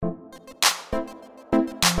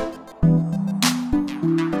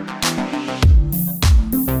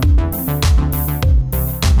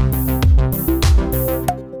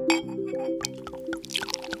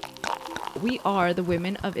are the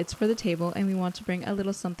women of It's for the Table, and we want to bring a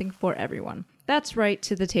little something for everyone. That's right,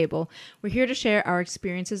 to the table. We're here to share our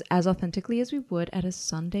experiences as authentically as we would at a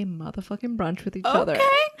Sunday motherfucking brunch with each other.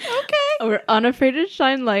 Okay. We're unafraid to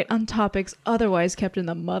shine light on topics otherwise kept in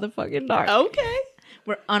the motherfucking dark. Okay.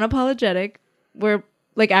 We're unapologetic. We're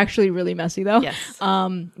like actually really messy though. Yes.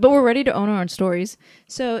 But we're ready to own our own stories.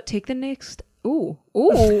 So take the next. Ooh.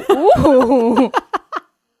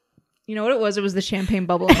 You know what it was? It was the champagne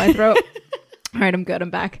bubble in my throat. All right, I'm good. I'm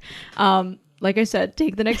back. Like I said,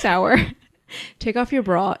 take the next hour. Take off your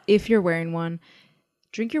bra if you're wearing one.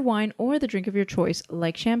 Drink your wine or the drink of your choice,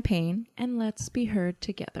 like champagne, and let's be heard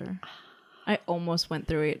together. I almost went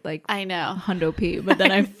through it like I know. hundo P, but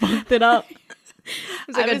then I fucked it up. It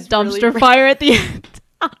was like a dumpster fire at the end.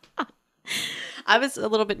 I was a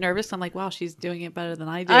little bit nervous. I'm like, wow, she's doing it better than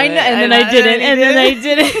I did. I know, and then I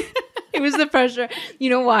didn't. It was the pressure. You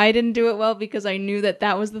know why I didn't do it well? Because I knew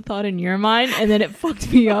that was the thought in your mind, and then it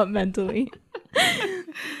fucked me up mentally.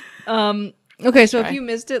 Okay, so if you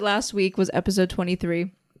missed it, last week was episode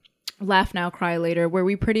 23, Laugh Now, Cry Later, where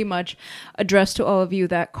we pretty much addressed to all of you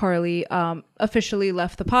that Carly officially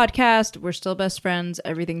left the podcast. We're still best friends.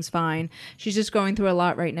 Everything's fine. She's just going through a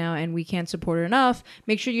lot right now, and we can't support her enough.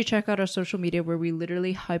 Make sure you check out our social media where we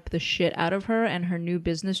literally hype the shit out of her and her new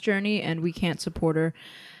business journey, and we can't support her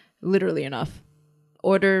literally enough.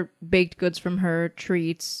 Order baked goods from her,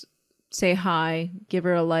 treats, say hi, give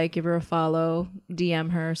her a like, give her a follow,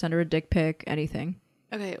 DM her, send her a dick pic, anything.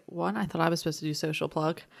 Okay, one, I thought I was supposed to do social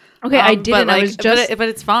plug. Okay, I didn't. But, I was just. but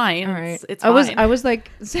it's fine. All right, it's fine. I was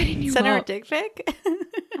like setting you send up. her a dick pic.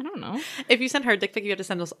 I don't know. If you send her a dick pic, you have to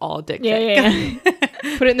send us all a dick pic.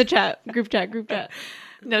 Yeah. Put it in the chat, group chat.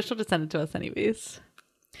 No, she'll just send it to us anyways.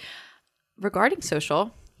 Regarding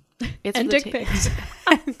social, it's and for dick pics.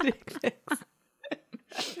 and dick pics.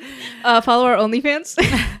 Follow our OnlyFans.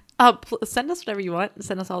 Send us whatever you want.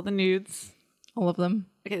 Send us all the nudes. All of them.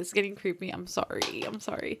 Okay, this is getting creepy. I'm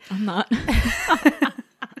sorry. I'm not.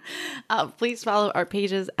 Please follow our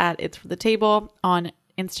pages at It's for the Table on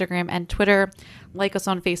Instagram and Twitter. Like us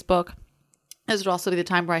on Facebook. This would also be the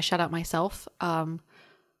time where I shout out myself. But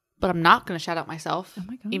I'm not going to shout out myself. Oh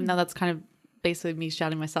my God. Even though that's kind of basically me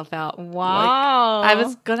shouting myself out. Wow. Like, I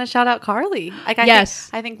was going to shout out Carly.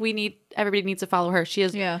 Yes. I think everybody needs to follow her. She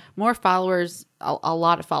has more followers, a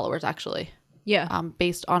lot of followers actually. Yeah.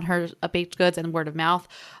 Based on her baked goods and word of mouth.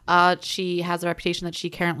 She has a reputation that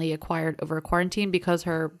she currently acquired over quarantine because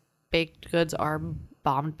her baked goods are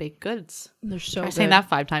bombed baked goods. They're so I'm saying that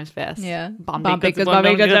 5 times fast. Yeah. Bomb baked goods. Bomb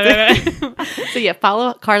baked goods. So yeah,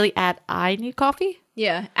 follow Carly at I Need Coffee.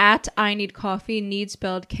 Yeah. At I Need Coffee. Need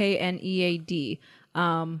spelled KNEAD.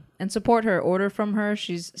 And support her. Order from her.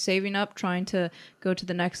 She's saving up, trying to go to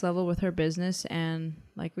the next level with her business. And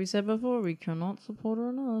like we said before, we cannot support her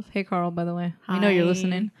enough. Hey, Carl, by the way. Hi. I know you're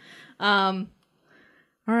listening. All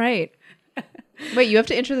right. Wait, you have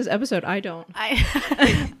to intro this episode. I don't.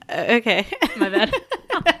 Okay. My bad.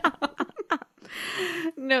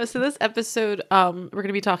 No, so this episode, we're going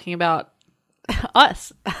to be talking about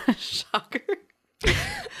us. Shocker.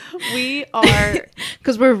 We are,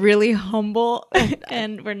 because we're really humble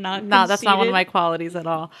and we're not. No, that's not one of my qualities at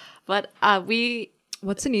all. But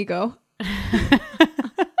what's an ego?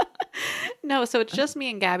 No, so it's just me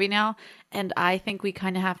and Gabby now, and I think we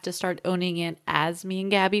kind of have to start owning it as me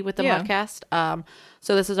and Gabby with the podcast.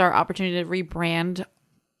 So this is our opportunity to rebrand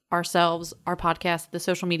ourselves, our podcast, the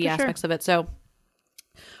social media aspects of it. So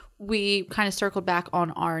we kind of circled back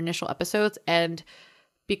on our initial episodes, and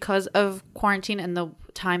because of quarantine and the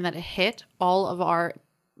time that it hit, the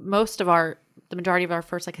majority of our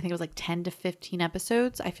first, I think it was 10 to 15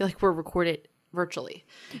 episodes, I feel like were recorded virtually.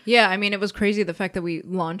 Yeah, I mean, it was crazy the fact that we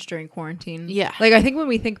launched during quarantine. Yeah. I think when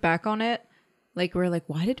we think back on it, we're like,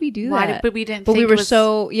 why did we do that? But we didn't But think we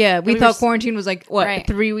were we thought quarantine was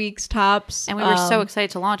 3 weeks tops. And we were so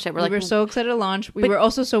excited to launch it. We were so excited to launch. We were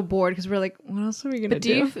also so bored because we're like, what else are we going to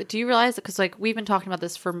do? Do you realize that? Because we've been talking about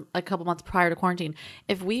this for a couple months prior to quarantine.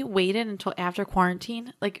 If we waited until after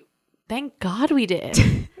quarantine, thank God we did.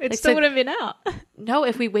 It still would have been out. No,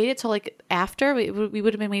 if we waited till after, we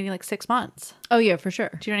would have been waiting 6 months. Oh yeah, for sure.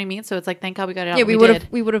 Do you know what I mean? So it's thank God we got it out. Yeah, we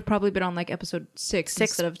would have probably been on episode 6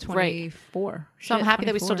 instead of 24. Right. So I'm happy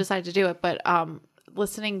that we still decided to do it. But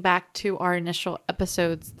listening back to our initial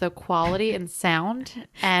episodes, the quality and sound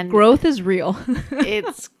and growth is real.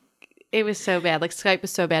 It was so bad. Skype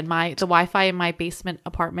was so bad. The Wi-Fi in my basement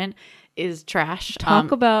apartment is trash.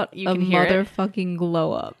 Talk about you a can hear motherfucking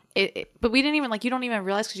glow up. But we didn't even you don't even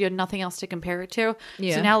realize because you had nothing else to compare it to.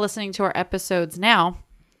 Yeah. So now listening to our episodes now,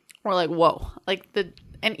 we're like, whoa,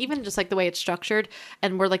 and even just like the way it's structured,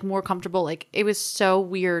 and we're like more comfortable. Like it was so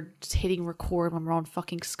weird just hitting record when we're on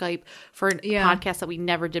fucking Skype for a podcast that we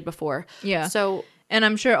never did before. Yeah. So, and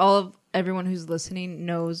I'm sure everyone who's listening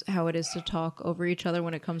knows how it is to talk over each other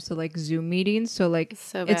when it comes to like Zoom meetings. So like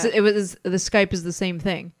so the Skype is the same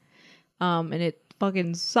thing. And it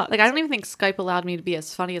fucking sucks. Like I don't even think Skype allowed me to be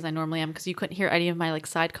as funny as I normally am because you couldn't hear any of my like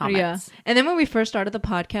side comments. Yeah. And then when we first started the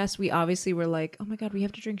podcast, we obviously were like, oh my God, we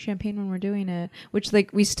have to drink champagne when we're doing it, which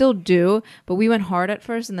like we still do, but we went hard at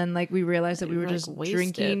first, and then like we realized that we were just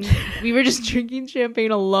drinking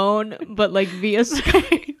champagne alone, but like via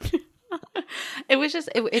Skype.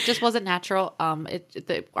 It just wasn't natural.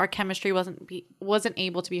 Our chemistry wasn't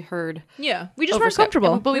able to be heard. Yeah, we just weren't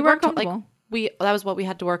comfortable. But we weren't comfortable. That was what we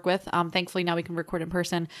had to work with. Thankfully now we can record in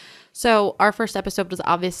person. So our first episode was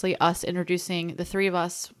obviously us introducing the three of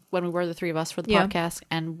us when we were the three of us for the podcast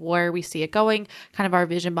and where we see it going, kind of our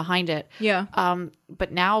vision behind it. Yeah.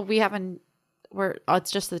 But now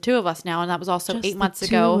it's just the two of us now, and that was also just 8 months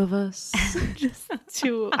ago. Two of us. Just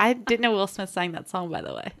two. I didn't know Will Smith sang that song, by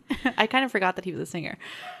the way. I kind of forgot that he was a singer.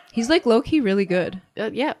 He's like low key really good.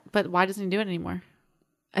 Yeah, but why doesn't he do it anymore?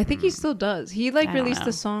 I think he still does. He like released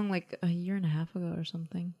a song like a year and a half ago or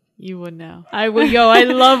something. You would know. I would. Yo, I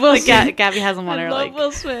love Will Smith. Gabby has him on her. I love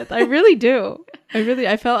Will Smith. I really do.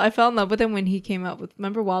 I fell in love with him when he came out with.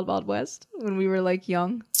 Remember Wild Wild West when we were like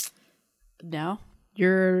young? No.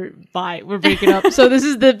 You're bye. We're breaking up. So this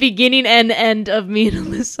is the beginning and end of me and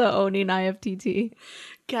Alyssa owning IFTT.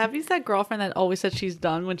 Gabby's that girlfriend that always says she's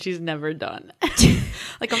done when she's never done.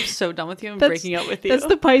 Like I'm so done with you and breaking up with you. That's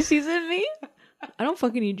the Pisces in me. I don't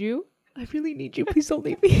fucking need you. I really need you. Please don't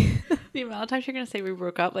leave me. The amount of times you're gonna say we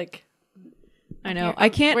broke up, like I know. I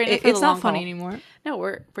can't. It's not funny anymore. No,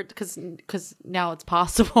 we're because now it's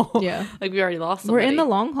possible. Yeah, like we already lost somebody. We're in the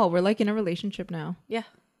long haul. We're like in a relationship now. Yeah,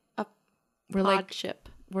 we're pod like ship.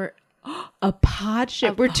 We're a pod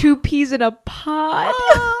ship. We're two peas in a pod.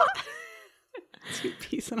 2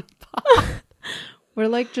 peas in a pod. We're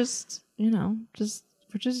like we're just young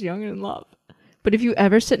and in love. But if you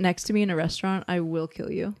ever sit next to me in a restaurant, I will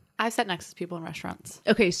kill you. I've sat next to people in restaurants.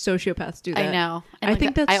 Okay, sociopaths do that. I know. And I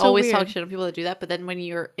think that's I so always weird. talk shit on people that do that, but then when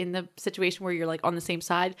you're in the situation where you're like on the same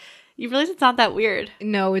side, you realize it's not that weird.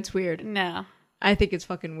 No, it's weird. No. I think it's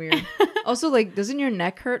fucking weird. Also, like, doesn't your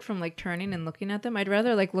neck hurt from like turning and looking at them? I'd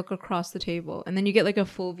rather like look across the table, and then you get like a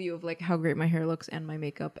full view of like how great my hair looks and my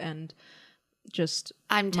makeup and just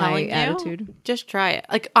I'm telling you, attitude. Just try it.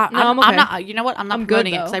 Like I'm okay. I'm not. You know what? I'm not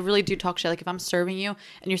promoting good, it because I really do talk shit. Like if I'm serving you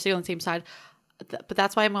and you're sitting on the same side, but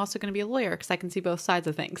that's why I'm also going to be a lawyer because I can see both sides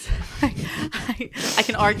of things. I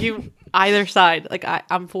can argue either side. Like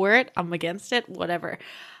I'm for it. I'm against it. Whatever.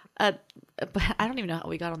 But I don't even know how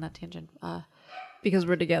we got on that tangent. Because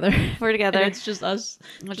we're together. We're together. And it's just us.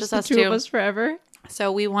 It's just the us two of us forever.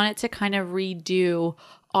 So we wanted to kind of redo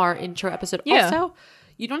our intro episode. Yeah. Also,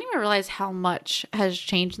 you don't even realize how much has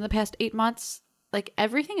changed in the past 8 months. Like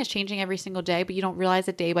everything is changing every single day, but you don't realize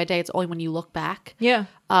it day by day. It's only when you look back. Yeah.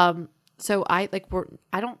 So we're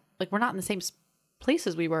not in the same place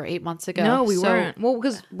as we were 8 months ago. No, we weren't. Well,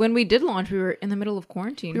 because when we did launch, we were in the middle of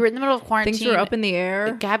quarantine. We were in the middle of quarantine. Things were up in the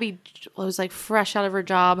air. Gabby was like fresh out of her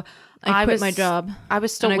job. I quit my job. I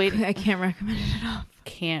was still waiting. I can't recommend it enough.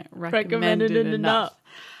 Can't recommend it enough.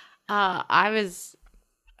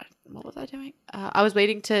 What was I doing? I was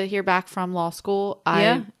waiting to hear back from law school.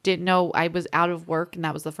 I didn't know I was out of work, and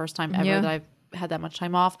that was the first time ever that I've had that much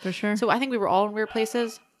time off. For sure. So I think we were all in weird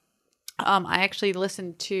places. I actually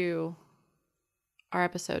listened to our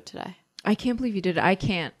episode today. I can't believe you did it. I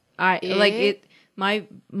can't. I couldn't.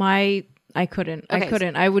 Okay, I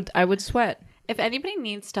couldn't. I would sweat. If anybody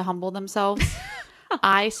needs to humble themselves,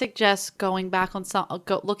 I suggest looking back on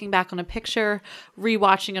a picture,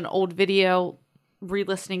 rewatching an old video,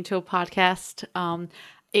 re-listening to a podcast.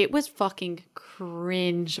 It was fucking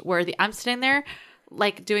cringe worthy. I'm sitting there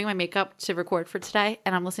like doing my makeup to record for today,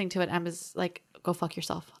 and I'm listening to it. And I was like, "Go fuck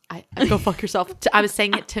yourself." I go fuck yourself. I was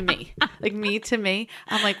saying it to me, like me to me.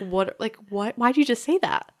 I'm like, what? Like what? Why'd you just say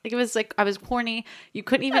that? Like it was like I was corny. You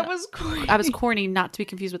couldn't even. That was corny. I was corny, not to be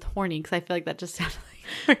confused with horny, because I feel like that just sounded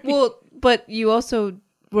like. Horny. Well, but you also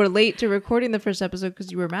were late to recording the first episode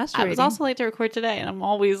because you were masturbating. I was also late to record today, and I'm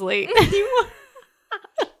always late.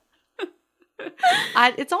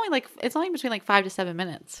 It's only between like 5 to 7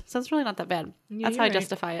 minutes, so it's really not that bad. Yeah, that's how I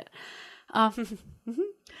justify it.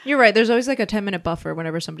 You're right. There's always like a 10-minute buffer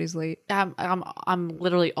whenever somebody's late. I'm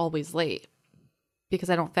literally always late because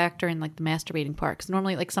I don't factor in like the masturbating part. Because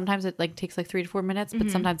normally, like sometimes it like takes like 3 to 4 minutes, but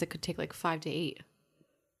sometimes it could take like 5 to 8.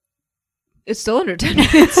 It's still under 10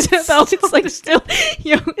 minutes. It's like still,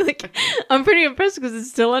 like I'm pretty impressed because it's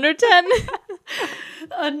still under 10.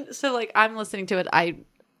 So like I'm listening to it. I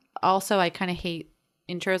kind of hate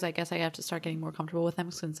intros. I guess I have to start getting more comfortable with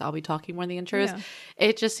them since I'll be talking more in the intros. Yeah.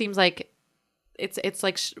 It just seems like it's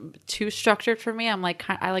like too structured for me. I'm like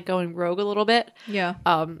I like going rogue a little bit. Yeah.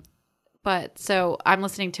 But so I'm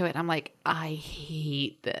listening to it and I'm like, I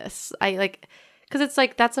hate this. I like, because it's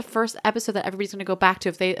like that's the first episode that everybody's going to go back to.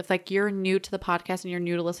 If like you're new to the podcast and you're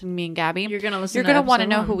new to listening to me and Gabby, you're going to listen. You're going to want to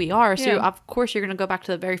know who we are. So Yeah. of course you're going to go back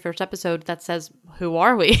to the very first episode that says, "Who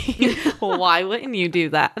are we?" Why wouldn't you do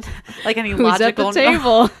that? Like any who's logical at the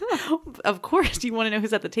table? Of course you want to know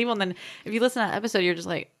who's at the table. And then if you listen to that episode, you're just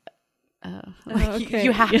like, okay.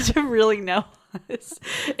 you have to really know us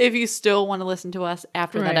if you still want to listen to us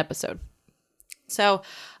after that episode. So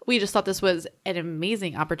we just thought this was an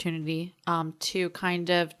amazing opportunity to kind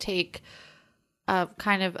of take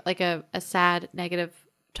kind of like a sad negative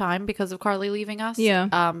time because of Carly leaving us.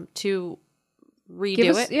 Yeah. To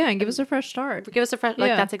redo it. Yeah, and give us a fresh start. Give us a fresh,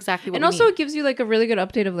 like that's exactly what and we also need. it gives you like a really good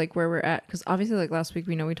update of like where we're at. Because obviously like last week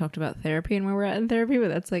we know we talked about therapy and where we're at in therapy, but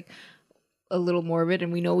that's like a little morbid,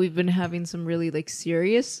 and we know we've been having some really like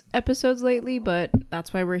serious episodes lately, but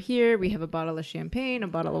that's why we're here. We have a bottle of champagne, a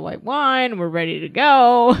bottle of white wine, we're ready to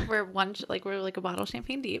go. We're like a bottle of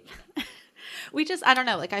champagne deep. We just, I don't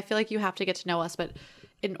know, like I feel like you have to get to know us, but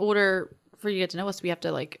in order for you to get to know us, we have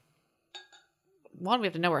to like, we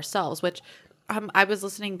have to know ourselves, which I was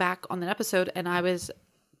listening back on that episode and I was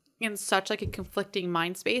in such like a conflicting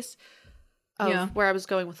mind space of where I was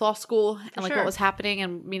going with law school and like what was happening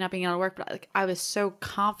and me not being able to work. But like I was so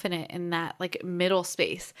confident in that like middle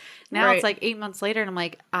space. Now it's like 8 months later and I'm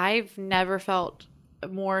like, I've never felt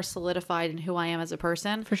more solidified in who I am as a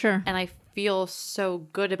person. For sure. And I feel so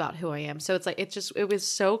good about who I am. So it's like, it was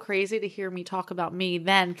so crazy to hear me talk about me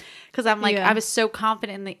then. Cause I'm like, I was so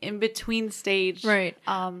confident in the in-between stage. Right.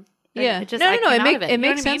 Yeah. It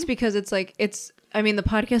makes sense because it's like, I mean, the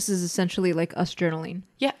podcast is essentially like us journaling.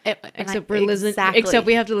 Yeah. Except we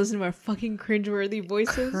have to listen to our fucking cringeworthy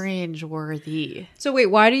voices. Cringeworthy. So wait,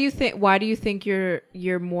 why do you think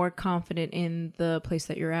you're more confident in the place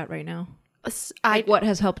that you're at right now? What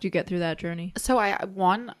has helped you get through that journey? So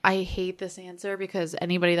I hate this answer because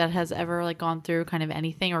anybody that has ever like gone through kind of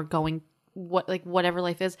anything or going whatever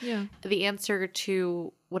life is, the answer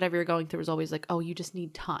to whatever you're going through is always like, oh, you just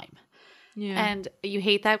need time. Yeah. And you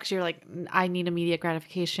hate that because you're like, I need immediate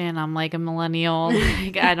gratification. I'm like a millennial.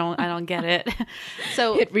 Like, I don't get it.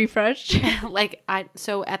 So hit refresh.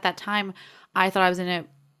 So at that time, I thought I was in a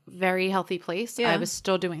very healthy place. Yeah. I was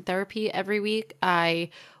still doing therapy every week.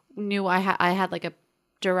 I knew I had like a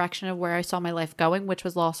direction of where I saw my life going, which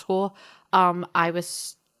was law school. I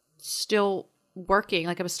was still working,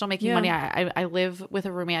 like I was still making money. I live with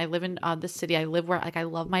a roommate. I live in this city. I live where like I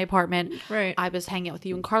love my apartment. Right. I was hanging out with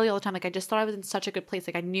you and Carly all the time. Like I just thought I was in such a good place.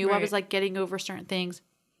 Like I knew I was like getting over certain things.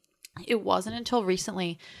 It wasn't until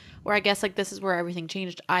recently where I guess like this is where everything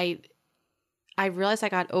changed. I realized I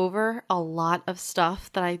got over a lot of stuff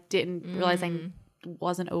that I didn't realize I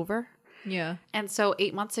wasn't over. Yeah. And so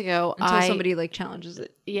 8 months ago, until somebody like challenges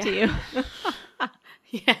it to you.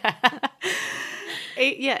 Yeah.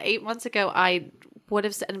 8 months ago, I would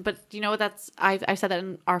have said, but you know, I said that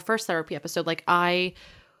in our first therapy episode, like I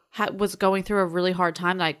was going through a really hard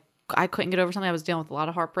time. Like I couldn't get over something. I was dealing with a lot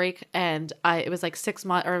of heartbreak, and it was like 6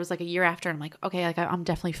 months, or it was like a year after. And I'm like, okay, like I'm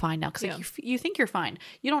definitely fine now. Cause like you think you're fine.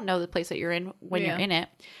 You don't know the place that you're in when you're in it,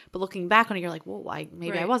 but looking back on it, you're like, well,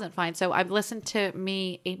 maybe I wasn't fine. So I've listened to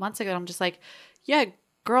me 8 months ago and I'm just like, yeah,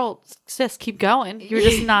 girl, sis, keep going. You're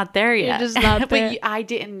just not there yet. You're just not there. But I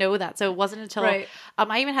didn't know that. So it wasn't until I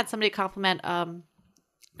even had somebody compliment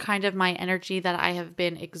kind of my energy that I have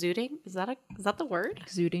been exuding. Is that the word?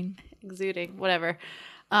 Exuding, whatever.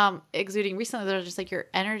 Exuding recently. They're just like, your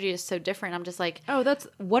energy is so different. I'm just like, oh, that's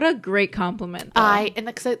what a great compliment. Though.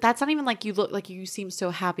 So that's not even like you look like you seem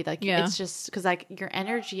so happy. Like it's just because like your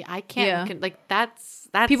energy, I can't like that's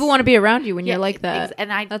people want to be around you when you're like that. And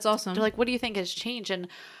that's awesome. They're like, what do you think has changed? And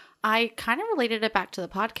I kind of related it back to the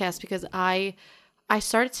podcast because I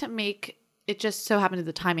started to make it, just so happened to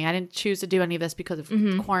the timing. I didn't choose to do any of this because of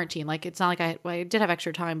quarantine. Like it's not like I did have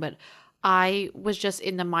extra time, but I was just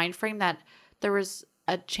in the mind frame that there was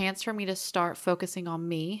a chance for me to start focusing on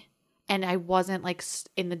me. And I wasn't like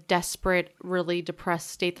in the desperate, really depressed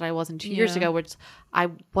state that I was in 2 years ago, which I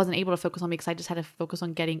wasn't able to focus on me because I just had to focus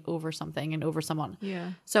on getting over something and over someone.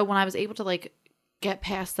 Yeah. So when I was able to like get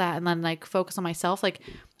past that and then like focus on myself, like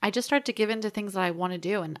I just started to give into things that I want to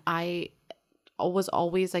do. And I was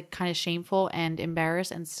always like kind of shameful and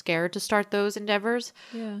embarrassed and scared to start those endeavors.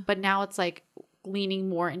 Yeah. But now it's like leaning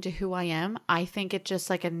more into who I am. I think it's just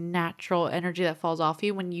like a natural energy that falls off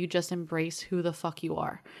you when you just embrace who the fuck you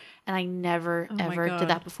are. And I never, Oh my ever God. did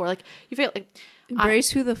that before. Like, you feel like Embrace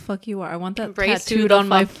who the fuck you are. I want that embrace who tattooed the on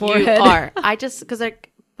my fuck forehead. you are. I just, because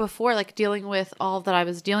like before, like dealing with all that I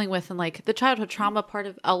was dealing with and like the childhood trauma part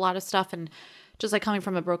of a lot of stuff and just like coming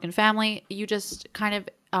from a broken family, you just kind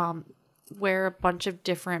of wear a bunch of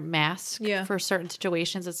different masks for certain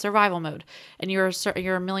situations. It's survival mode, and you're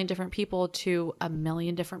a million different people to a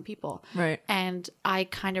million different people. Right. And I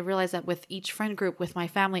kind of realized that with each friend group, with my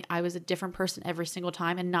family, I was a different person every single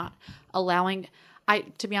time, and not allowing.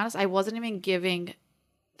 To be honest, I wasn't even giving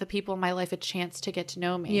the people in my life a chance to get to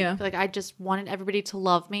know me. Yeah. Like I just wanted everybody to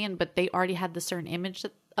love me, but they already had the certain image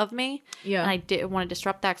of me. Yeah. And I didn't want to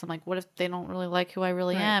disrupt that because I'm like, what if they don't really like who I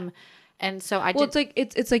really am? And so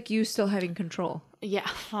it's like you still having control. Yeah.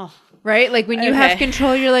 Oh. Right? Like when you have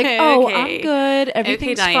control, you're like, oh, I'm good.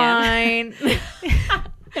 Everything's fine.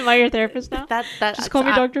 Am I your therapist now? Just call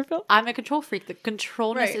me Dr. Phil. I'm a control freak. The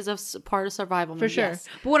controlness is a part of survival. For sure. Yes.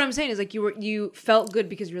 But what I'm saying is like you felt good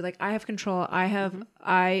because you're like, I have control.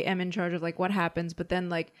 I am in charge of like what happens. But then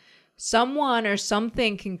like someone or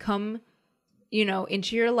something can come,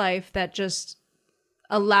 into your life that just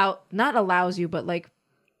not allows you, but like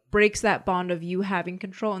breaks that bond of you having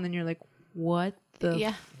control, and then you're like, what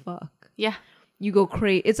the fuck? Yeah. You go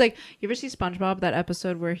crazy. It's like, you ever see SpongeBob, that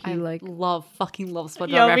episode where he fucking love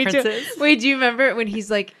SpongeBob references. Me too. Wait, do you remember when he's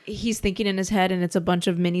like, he's thinking in his head and it's a bunch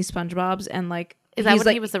of mini SpongeBobs and like, is that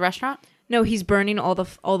when he was the restaurant? No, he's burning all the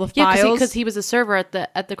files. Because he was a server at the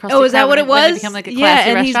Krusty Krab. Oh, is that what it was? Become like a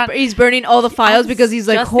classy restaurant. He's burning all the files because he's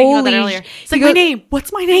like, holy. It's like, my name.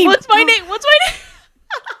 What's my name? What's my name? What's my name?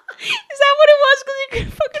 Is that what it was? Because you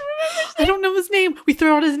couldn't fucking remember. I don't know his name. We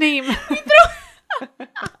throw out his name.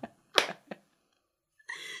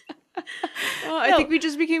 I think we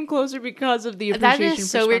just became closer because of the appreciation. That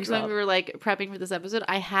is so weird. When we were like prepping for this episode,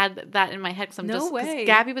 I had that in my head. Because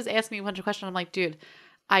Gabby was asking me a bunch of questions. I'm like, dude,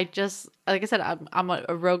 I just, like I said, I'm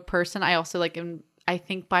a rogue person. I also like I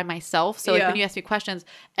think by myself. So like when you ask me questions,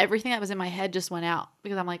 everything that was in my head just went out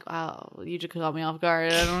because I'm like, oh, you just caught me off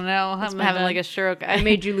guard. I don't know. I'm having like a stroke. I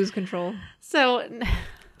made you lose control. So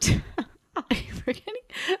forgetting.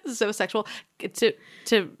 This is so sexual.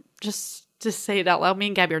 To say it out loud, me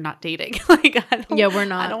and Gabby are not dating. Like, we're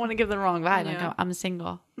not. I don't want to give the wrong vibe. Yeah. Like, I'm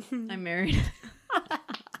single. I'm married.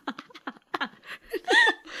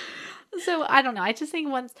 So I don't know. I just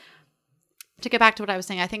think to get back to what I was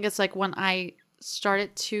saying, I think it's like when I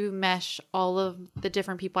started to mesh all of the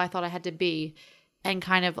different people I thought I had to be and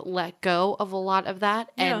kind of let go of a lot of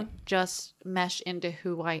that and just mesh into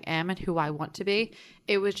who I am and who I want to be.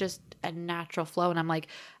 It was just a natural flow. And I'm like,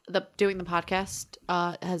 doing the podcast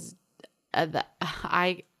has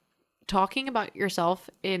talking about yourself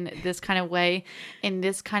in this kind of way, in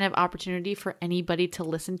this kind of opportunity for anybody to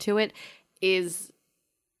listen to it is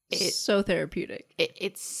so therapeutic.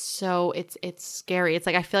 It's scary. It's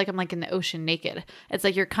like I feel like I'm like in the ocean naked. It's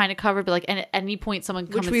like you're kind of covered, but like at any point someone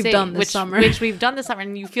can come and say, which we've done this summer,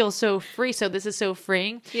 and you feel so free. So this is so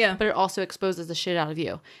freeing. Yeah. But it also exposes the shit out of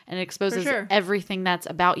you, and it exposes everything that's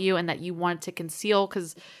about you and that you want to conceal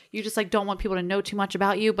because you just like don't want people to know too much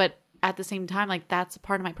about you, but at the same time, like that's a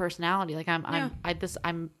part of my personality. Like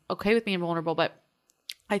I'm okay with being vulnerable, but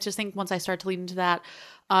I just think once I start to lead into that,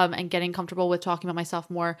 and getting comfortable with talking about myself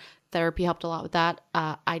more, therapy helped a lot with that.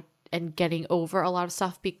 And getting over a lot of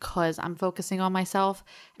stuff because I'm focusing on myself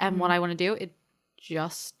and what I want to do. It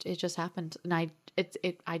just happened, and I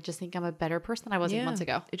just think I'm a better person than I was 8 months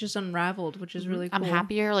ago. It just unraveled, which is really cool. I'm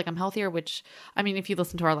happier, like I'm healthier, which I mean, if you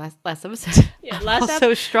listen to our last episode, last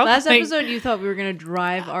episode you thought we were gonna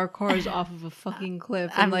drive our cars off of a fucking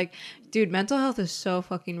cliff. I'm like, dude, mental health is so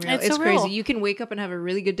fucking real. It's so crazy. You can wake up and have a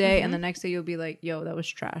really good day, and the next day you'll be like, yo, that was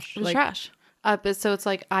trash. It was trash. But so it's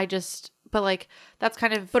like but like that's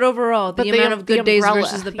kind of. But overall, the amount of good days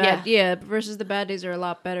versus the bad, versus the bad days are a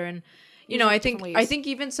lot better. And I think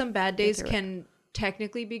even some bad days can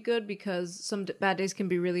technically be good because some bad days can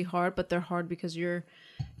be really hard, but they're hard because you're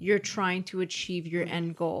trying to achieve your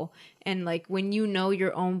end goal. And like when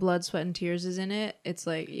your own blood, sweat, and tears is in it, it's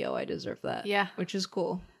like, yo, I deserve that. Yeah, which is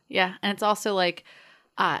cool. Yeah, and it's also like,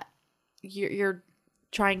 you're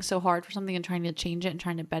trying so hard for something and trying to change it and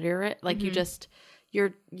trying to better it. Like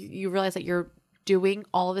you realize that you're doing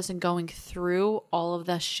all of this and going through all of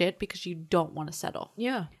that shit because you don't want to settle.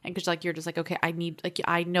 Yeah. And because like you're just like, okay,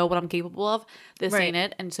 I know what I'm capable of. This ain't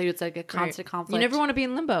it. And so it's like a constant conflict. You never want to be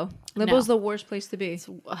in limbo. Limbo is the worst place to be.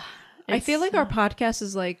 I feel like our podcast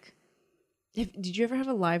is like, did you ever have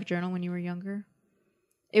a live journal when you were younger?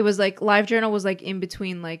 It was like live journal was like in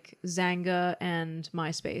between like Xanga and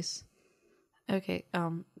MySpace. Okay.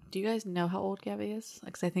 Do you guys know how old Gabby is?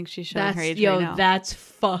 Because I think she's showing her age yo, right now. that's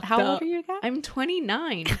fucked How up. old are you, Gabby? I'm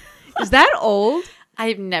 29. Is that old?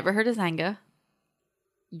 I've never heard of Zanga.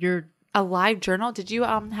 You're A live journal? Did you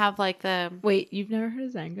have like the wait. You've never heard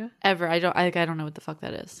of Zanga? ever? I don't know what the fuck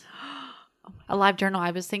that is. A live journal.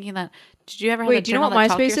 I was thinking that. Did you ever have Wait, a do you know journal what that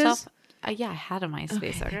talked to MySpace yourself? is? Yeah, I had a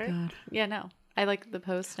MySpace. Okay. God. Yeah, no. I like the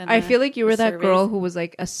post. And I the- feel like you were the that surveys. girl who was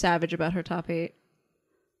like a savage about her top 8.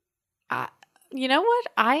 You know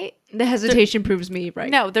what? The hesitation proves me right.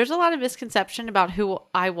 No, there's a lot of misconception about who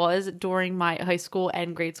I was during my high school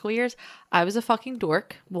and grade school years. I was a fucking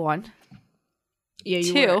dork. 1. Yeah,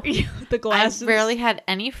 you 2. were. The glasses. I barely had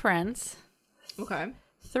any friends. Okay.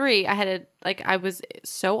 3, I was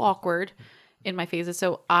so awkward in my phases.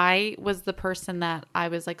 So I was the person that I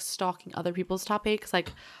was like stalking other people's top 8 because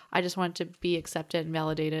like I just wanted to be accepted and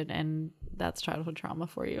validated, and that's childhood trauma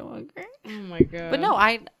for you. Okay. Oh my god. But no,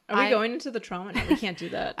 Are we going into the trauma? No, we can't do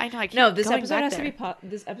that. I know. I keep No, this going episode back has there. to be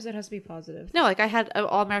this episode has to be positive. No, like I had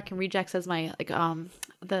All American Rejects as my like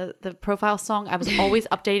the profile song. I was always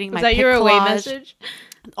updating my Was that pic your away collage. message?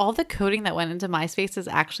 All the coding that went into MySpace is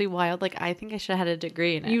actually wild. Like I think I should have had a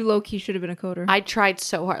degree in it. You low key should have been a coder. I tried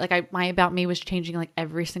so hard. Like my About Me was changing like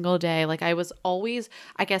every single day. Like I was always,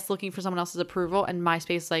 I guess, looking for someone else's approval, and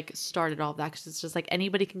MySpace like started all of that because it's just like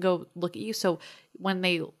anybody can go look at you. So when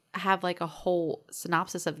they have like a whole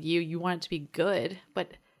synopsis of you, you want it to be good,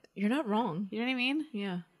 but You're not wrong. you know what I mean?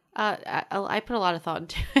 Yeah. I put a lot of thought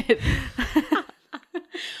into it.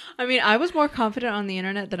 I mean, I was more confident on the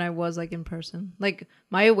internet than I was like in person. Like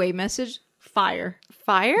my away message, fire.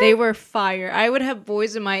 Fire? They were fire. I would have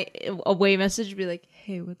boys in my away message be like,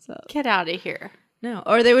 "Hey, what's up?" Get out of here. No,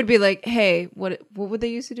 or they would be like, "Hey, what would they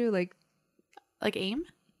used to do?" Like, AIM?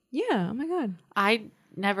 yeah, oh my god. I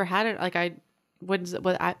never had it. Like I wouldn't.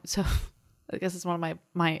 So I guess it's one of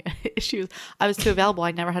my issues. I was too available.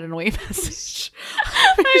 I never had an away message.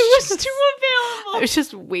 I was too available. I was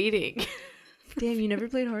just waiting. Damn, you never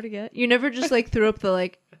played hard to get? You never just like threw up the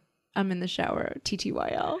like, I'm in the shower,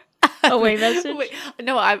 TTYL away message? Wait,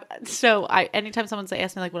 no, anytime someone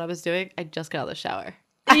asked me like what I was doing, I just got out of the shower.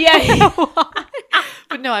 Yeah.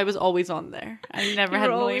 But no, I was always on there. I never had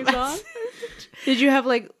an away always on? message. Did you have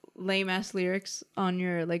like lame ass lyrics on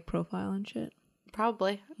your like profile and shit?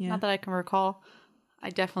 Probably. Yeah. Not that I can recall. I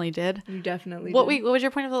definitely did. You definitely What did. was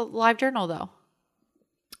your point of the live journal though?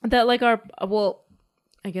 That like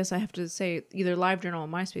I guess I have to say either live journal or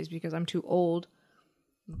MySpace because I'm too old.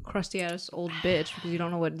 Crusty ass old bitch because you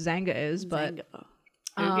don't know what Zanga is, but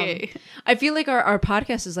Okay. I feel like our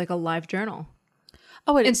podcast is like a live journal.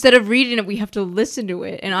 Oh, Instead of reading it, we have to listen to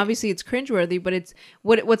it. And obviously it's cringeworthy, but it's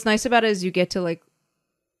what's nice about it is you get to like,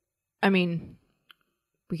 I mean,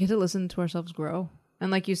 we get to listen to ourselves grow. And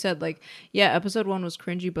like you said, like, yeah, episode 1 was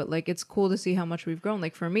cringy, but like, it's cool to see how much we've grown.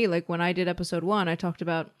 Like for me, like when I did episode 1, I talked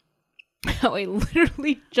about how I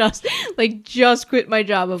literally just quit my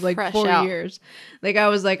job of like Fresh 4 out. years. Like I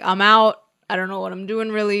was like, I'm out. I don't know what I'm doing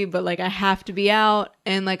really, but like I have to be out.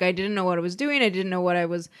 And like I didn't know what I was doing. I didn't know what I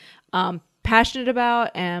was passionate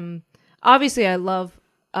about. And obviously I love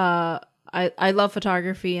I love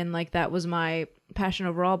photography and like that was my passion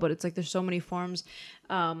overall, but it's like there's so many forms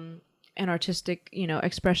and artistic,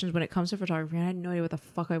 expressions when it comes to photography. And I had no idea what the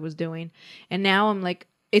fuck I was doing. And now I'm like,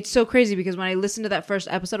 it's so crazy because when I listened to that first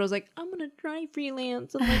episode, I was like, I'm going to try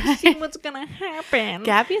freelance and like see what's going to happen.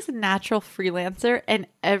 Gabby is a natural freelancer, and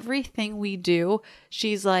everything we do,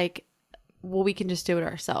 she's like, well, we can just do it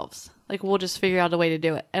ourselves. Like, we'll just figure out a way to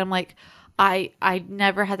do it. And I'm like, I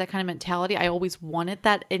never had that kind of mentality. I always wanted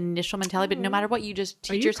that initial mentality, but no matter what, you just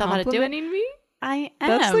teach yourself how to do it. Complimenting me? I am.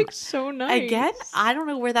 That's like so nice. Again, I don't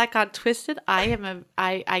know where that got twisted. I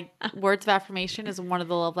words of affirmation is one of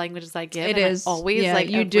the love languages I give. It and is. I'm always Yeah, like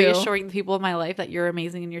you do. reassuring the people in my life that you're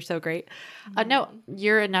amazing and you're so great. No,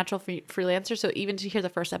 you're a natural freelancer. So even to hear the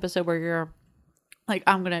first episode where you're like,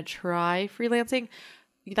 I'm going to try freelancing,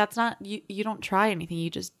 that's not, you don't try anything. You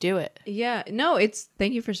just do it. Yeah, no,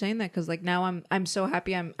 thank you for saying that because like now I'm so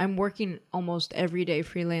happy. I'm working almost every day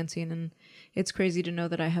freelancing, and it's crazy to know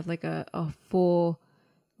that I have like a full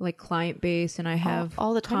like client base and I have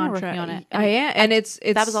all the time you're working on it. I am, and it's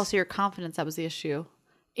that was also your confidence. That was the issue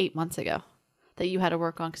 8 months ago that you had to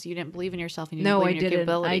work on because you didn't believe in yourself and you didn't believe in your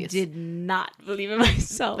capabilities. I did not believe in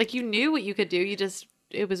myself. Like you knew what you could do. You just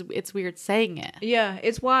it's weird saying it. Yeah,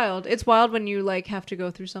 it's wild. It's wild when you like have to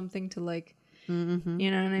go through something to like, you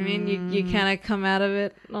know what I mean? You kind of come out of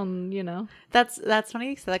it on, That's funny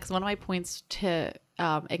you said that because one of my points to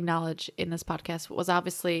acknowledge in this podcast was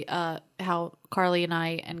obviously how Carly and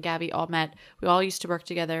I and Gabby all met. We all used to work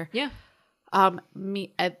together. Yeah.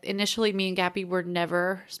 Initially, me and Gabby were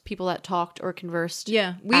never people that talked or conversed.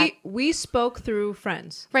 Yeah, we spoke through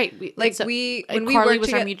friends, right? When Carly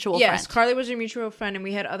was our mutual friend. Yes, Carly was our mutual friend, and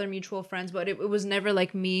we had other mutual friends, but it was never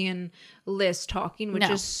like me and Lys talking, which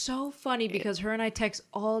is so funny because her and I text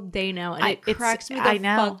all day now, and it cracks me the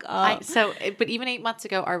fuck up. But even 8 months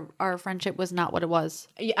ago, our friendship was not what it was.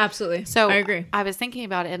 Yeah, absolutely. So I agree. I was thinking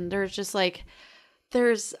about it, and there's just like.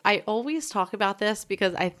 I always talk about this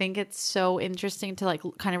because I think it's so interesting to like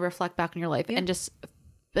kind of reflect back on your life and just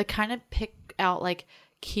kind of pick out like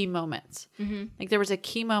key moments. Mm-hmm. Like there was a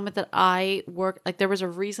key moment that there was a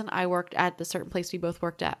reason I worked at the certain place we both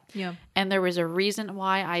worked at. Yeah. And there was a reason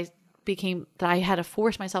why I had to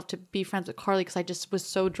force myself to be friends with Carly because I just was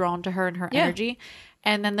so drawn to her and her energy.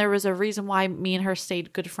 And then there was a reason why me and her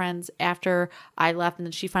stayed good friends after I left and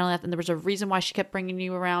then she finally left. And there was a reason why she kept bringing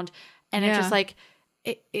you around. And it's just like,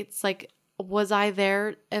 it's like, was I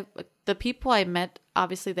there? The people I met,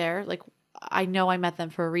 obviously there, like I know I met them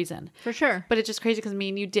for a reason. For sure. But it's just crazy because me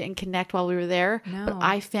and you didn't connect while we were there. No. But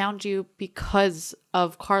I found you because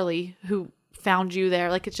of Carly who found you there.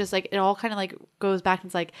 Like it's just like, it all kind of like goes back and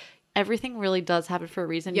it's like, everything really does happen for a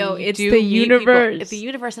reason. Yo, it's the universe. It's the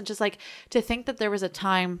universe. And just like to think that there was a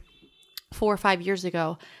time 4 or 5 years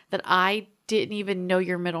ago that I didn't even know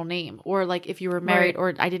your middle name, or like if you were married,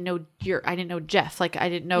 or I didn't know Jeff, like I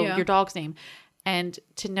didn't know your dog's name, and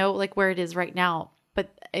to know like where it is right now, but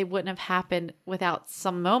it wouldn't have happened without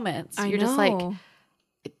some moments. You're just like,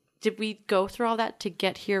 did we go through all that to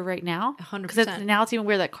get here right now? 100%. Because now it's even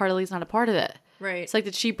weird that Carly's not a part of it. Right. It's like,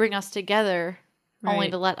 did she bring us together only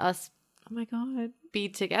to let us oh my God, be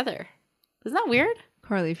together? Isn't that weird?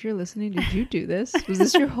 Carly, if you're listening, did you do this? Was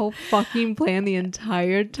this your whole fucking plan the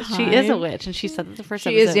entire time? She is a witch, and she said that the first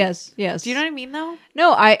episode. She is, yes. Do you know what I mean, though?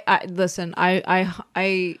 No, I listen.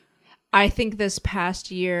 I think this past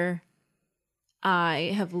year,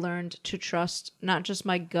 I have learned to trust not just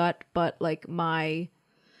my gut, but like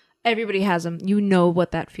everybody has them. You know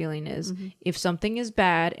what that feeling is. Mm-hmm. If something is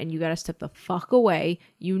bad and you got to step the fuck away,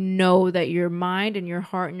 you know that your mind and your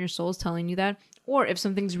heart and your soul is telling you that. Or if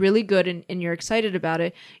something's really good and you're excited about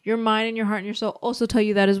it, your mind and your heart and your soul also tell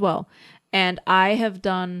you that as well. And I have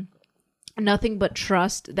done nothing but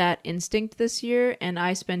trust that instinct this year. And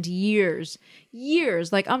I spent years,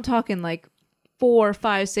 like I'm talking like 4,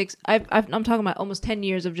 5, 6, I'm talking about almost 10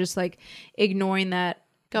 years of just like ignoring that.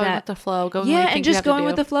 Going with the flow. And just going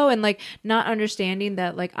with the flow and like not understanding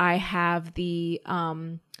that like I have the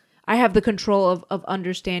control of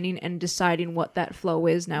understanding and deciding what that flow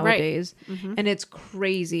is nowadays. Right. Mm-hmm. And it's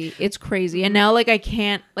crazy. And now like I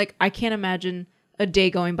can't imagine a day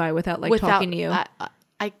going by without talking to you.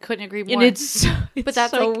 I couldn't agree more. And it's but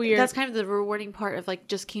that's so like, weird. That's kind of the rewarding part of like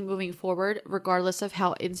just keep moving forward regardless of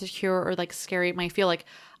how insecure or like scary it might feel. Like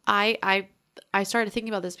I started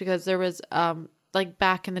thinking about this because there was like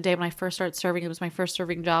back in the day when I first started serving, it was my first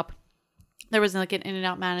serving job. There was like an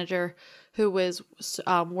In-N-Out manager who was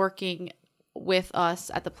working with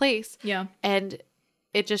us at the place. Yeah. And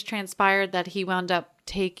it just transpired that he wound up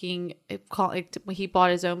he bought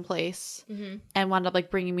his own place and wound up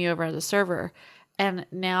like bringing me over as a server. And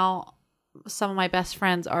now some of my best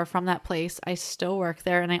friends are from that place. I still work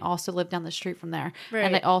there, and I also live down the street from there. Right.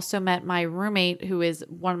 And I also met my roommate, who is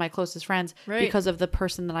one of my closest friends, because of the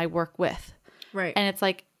person that I work with. Right. And it's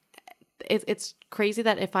like, it's crazy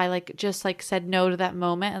that if I like just like said no to that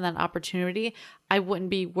moment and that opportunity, I wouldn't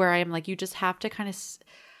be where I am. Like you just have to kind of,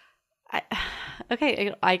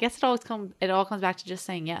 I guess it all comes back to just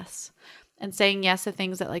saying yes. And saying yes to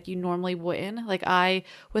things that like you normally wouldn't. Like I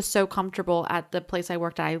was so comfortable at the place I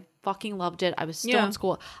worked at. I fucking loved it. I was still in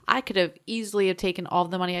school. I could have easily have taken all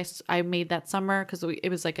the money I made that summer because it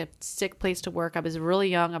was like a sick place to work. I was really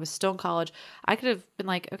young. I was still in college. I could have been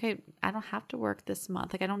like, okay, I don't have to work this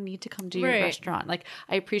month. Like I don't need to come to your restaurant. Like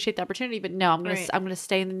I appreciate the opportunity, but no, I'm gonna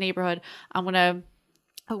stay in the neighborhood. I'm gonna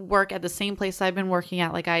work at the same place I've been working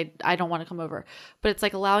at. Like I don't want to come over. But it's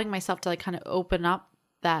like allowing myself to like kind of open up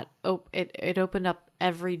that it opened up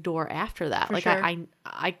every door after that. For like sure.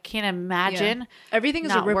 I can't imagine. Everything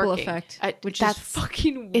is a ripple effect, which is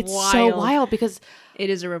fucking wild. It's so wild because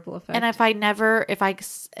it is a ripple effect. And if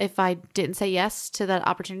I didn't say yes to that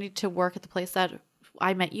opportunity to work at the place that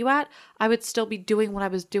I met you at, I would still be doing what I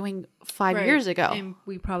was doing 5 years ago, and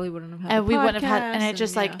we probably wouldn't have had. And we wouldn't have had. And it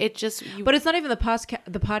just like it just. But it's not even the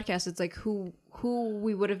podcast. It's like who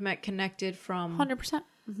we would have met connected from 100%.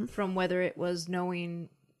 From whether it was knowing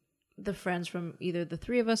the friends from either the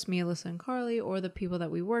three of us, me, Alyssa, and Carly, or the people that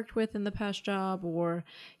we worked with in the past job, or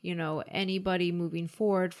anybody moving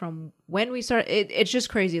forward from when we started. It's just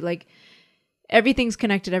crazy. Like everything's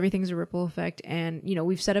connected, everything's a ripple effect. And, you know,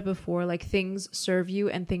 we've said it before, like things serve you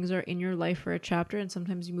and things are in your life for a chapter, and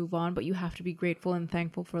sometimes you move on, but you have to be grateful and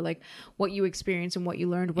thankful for like what you experienced and what you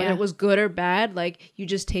learned, whether it was good or bad. Like you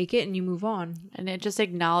just take it and you move on. And it just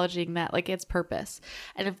acknowledging that like it's purpose.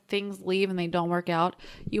 And if things leave and they don't work out,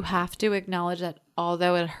 you have to acknowledge that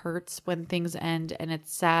although it hurts when things end and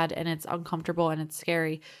it's sad and it's uncomfortable and it's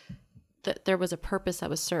scary, that there was a purpose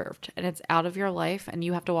that was served, and it's out of your life and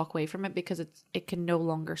you have to walk away from it because it can no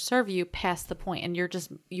longer serve you past the point, and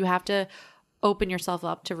you have to open yourself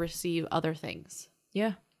up to receive other things.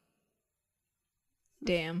 Yeah.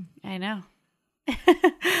 Damn. I know.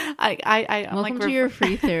 I'm welcome to your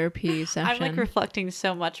free therapy session. I'm like reflecting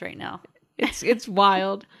so much right now. It's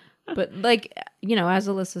wild. But like, you know, as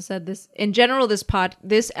Alyssa said, this in general,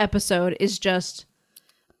 this episode is just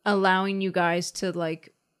allowing you guys to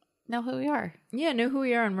like know who we are. Yeah, know who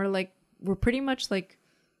we are. And we're pretty much like,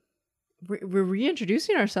 we're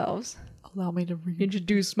reintroducing ourselves. Allow me to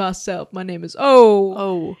reintroduce myself. My name is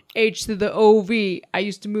H to the O-V. I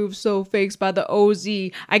used to move so fakes by the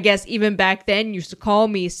O-Z. I guess even back then used to call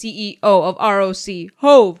me CEO of ROC.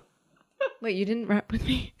 Hove. Wait, you didn't rap with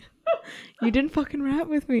me? You didn't fucking rap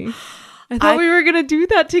with me. I thought we were going to do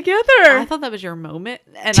that together. I thought that was your moment,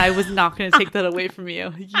 and I was not going to take that away from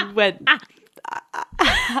you. You went...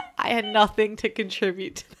 I had nothing to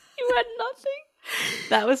contribute to that. You had nothing?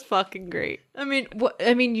 That was fucking great. I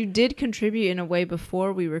mean, you did contribute in a way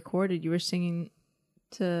before we recorded. You were singing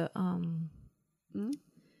to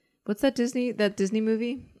what's that Disney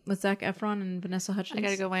movie with Zac Efron and Vanessa Hudgens? I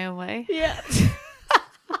Gotta Go My Own Way. Yeah.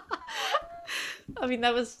 I mean,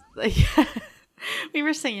 that was we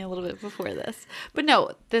were singing a little bit before this, but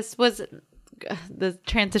no, this was the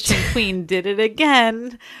transition queen did it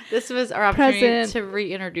again. This was our opportunity to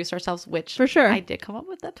reintroduce ourselves, which for sure I did come up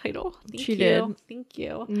with that title. She did. Thank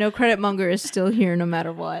you. No Credit Monger is still here no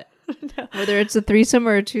matter what. No. Whether it's a threesome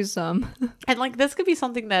or a twosome. And like this could be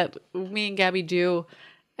something that me and Gabby do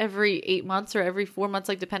every 8 months or every 4 months,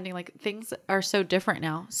 like depending. Like things are so different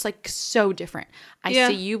now. It's like so different. I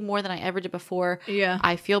see you more than I ever did before. Yeah.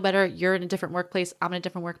 I feel better. You're in a different workplace. I'm in a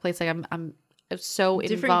different workplace. Like I'm so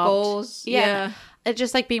different involved. Goals. Yeah. It's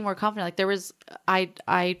just like being more confident. Like there was,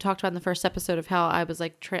 I talked about in the first episode of how I was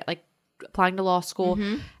like applying to law school.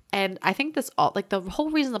 Mm-hmm. And I think this all, like the whole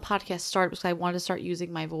reason the podcast started was because I wanted to start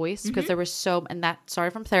using my voice because there was and that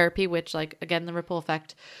started from therapy, which like, again, the ripple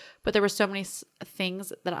effect, but there were so many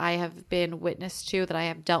things that I have been witness to, that I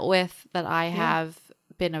have dealt with, that I have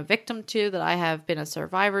been a victim to, that I have been a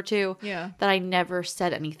survivor to, that I never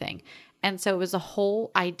said anything. And so it was a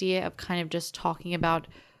whole idea of kind of just talking about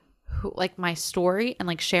like my story and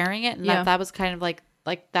like sharing it. And that was kind of like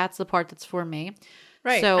that's the part that's for me.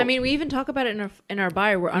 Right. So I mean, we even talk about it in our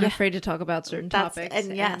bio. We're unafraid to talk about certain topics.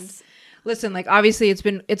 And yes. Listen, like obviously it's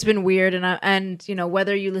been weird, and you know,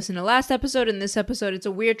 whether you listen to last episode and this episode, it's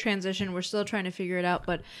a weird transition. We're still trying to figure it out,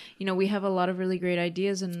 but you know, we have a lot of really great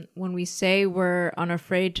ideas, and when we say we're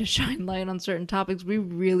unafraid to shine light on certain topics, we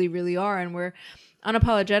really, really are, and we're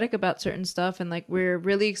unapologetic about certain stuff, and like we're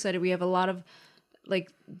really excited. We have a lot of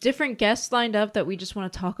like different guests lined up that we just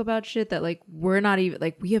want to talk about shit that like we're not even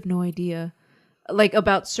like we have no idea like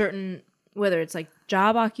about certain, whether it's like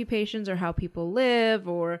job occupations or how people live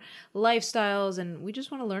or lifestyles, and we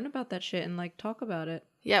just want to learn about that shit and like talk about it.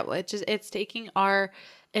 Yeah, well, it's taking our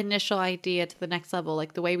initial idea to the next level.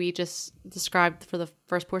 Like the way we just described for the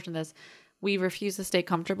first portion of this, we refuse to stay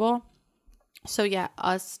comfortable. So yeah,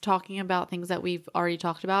 us talking about things that we've already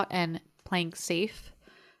talked about and playing safe.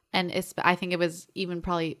 And I think it was even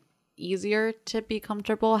probably easier to be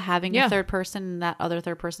comfortable having a third person and that other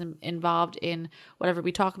third person involved in whatever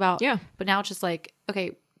we talk about. Yeah. But now it's just like,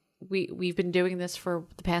 okay, we've been doing this for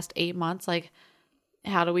the past 8 months. Like,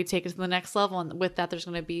 how do we take it to the next level? And with that, there's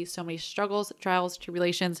going to be so many struggles, trials,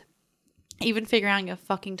 tribulations. Even figuring out a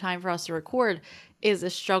fucking time for us to record is a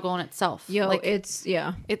struggle in itself. Yo, like, it's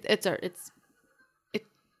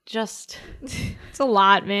just it's a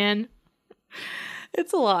lot, man.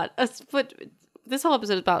 It's a lot. But this whole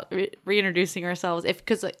episode is about reintroducing ourselves.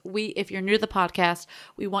 If you're new to the podcast,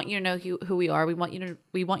 we want you to know who we are. We want you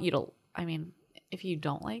to. I mean, if you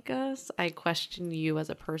don't like us, I question you as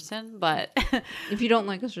a person. But if you don't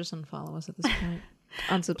like us, just unfollow us at this point.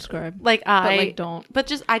 Unsubscribe. Don't.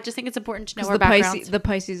 But I just think it's important to know our backgrounds. The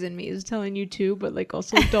Pisces in me is telling you to, but like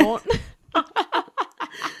also don't.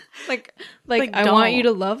 like I don't. want you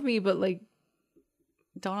to love me, but like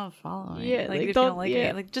don't unfollow me. Yeah, like if you don't like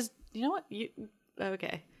me, like just you know what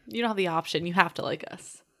okay. You don't have the option. You have to like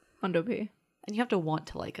us. Hundo P. And you have to want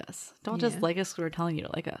to like us. Don't just like us because we're telling you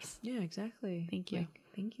to like us. Yeah, exactly. Thank you. Like,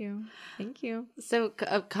 Thank you. Thank you. So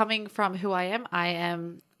coming from who I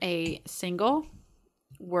am a single,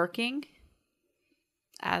 working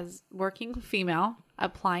female,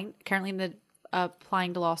 currently in the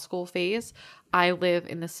applying to law school phase. I live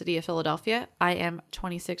in the city of Philadelphia. I am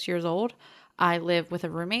 26 years old. I live with a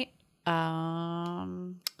roommate.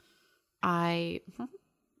 I'm a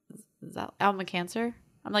Cancer.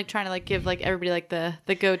 I'm like trying to like give like everybody like the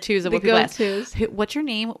go-tos of what people ask. What's your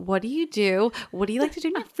name? What do you do? What do you like to do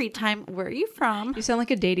in your free time? Where are you from? You sound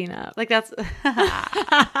like a dating app. Like that's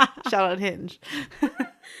shout out Hinge.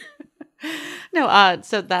 No,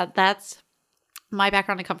 so that's my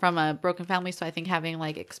background. I come from a broken family, so I think having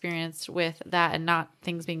like experience with that and not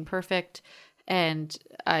things being perfect, and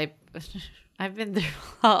I've been through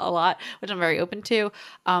a lot, which I'm very open to.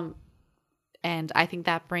 And I think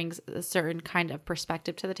that brings a certain kind of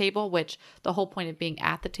perspective to the table, which the whole point of being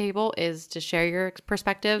at the table is to share your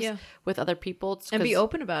perspectives with other people. And be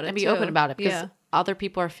open about it. Because other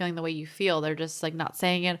people are feeling the way you feel. They're just like not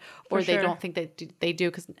saying it, or they don't think they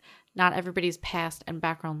do because not everybody's past and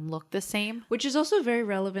background look the same. Which is also very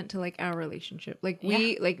relevant to like our relationship. Like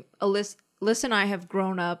like Lys and I have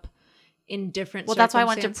grown up in different that's why I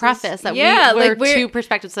want to preface that we're two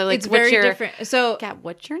perspectives. So like it's very different. So Gab,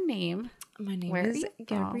 what's your name? My name is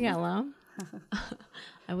Gabriella.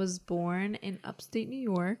 I was born in upstate New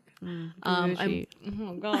York.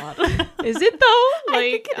 Oh God, is it though?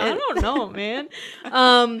 Like I don't know, man.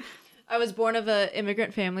 I was born of an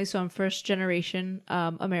immigrant family, so I'm first generation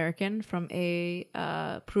American from a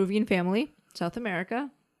Peruvian family, South America.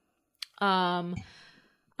 I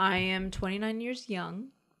am 29 years young.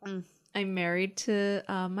 I'm married to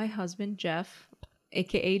my husband Jeff,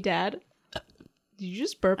 aka Dad. Did you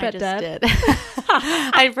just burp at Dad? I just did.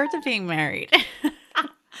 I burped at being married.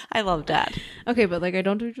 I love Dad. Okay, but like I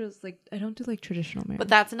don't do like traditional marriage. But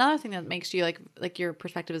that's another thing that makes you like your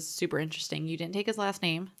perspective is super interesting. You didn't take his last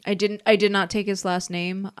name. I did not take his last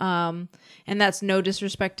name. And that's no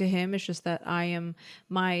disrespect to him. It's just that I am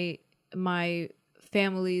my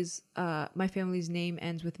family's name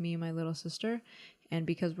ends with me and my little sister. And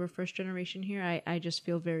because we're first generation here, I just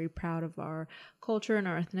feel very proud of our culture and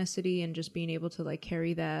our ethnicity and just being able to like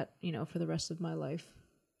carry that, for the rest of my life.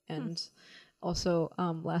 And also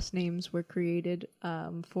last names were created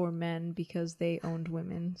for men because they owned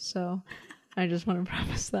women. So I just want to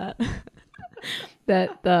preface that.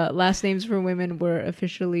 That the last names for women were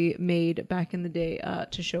officially made back in the day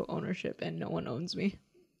to show ownership, and no one owns me.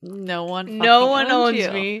 No one owns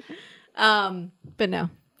me. But no,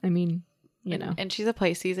 I mean... and she's a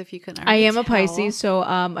Pisces, if you couldn't I am a Pisces, so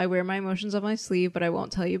I wear my emotions on my sleeve, but I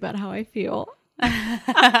won't tell you about how I feel.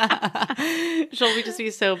 She'll just be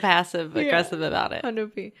so passive aggressive about it.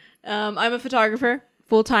 100%. I'm a photographer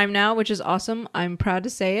full time now, which is awesome. I'm proud to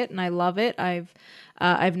say it, and I love it. I've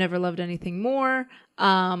never loved anything more.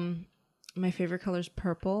 My favorite color is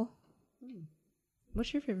purple.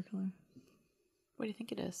 What's your favorite color? What do you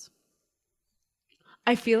think it is?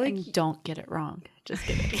 I feel like... And don't get it wrong. Just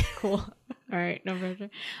kidding. Cool. All right. No pressure.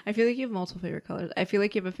 I feel like you have multiple favorite colors. I feel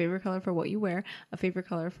like you have a favorite color for what you wear, a favorite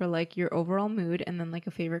color for like your overall mood, and then like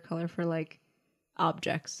a favorite color for like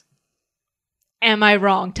objects. Am I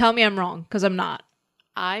wrong? Tell me I'm wrong, because I'm not.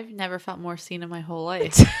 I've never felt more seen in my whole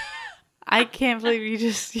life. I can't believe you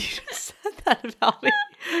just said that about me,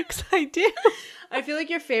 because I do. I feel like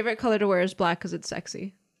your favorite color to wear is black because it's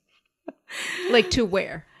sexy. Like to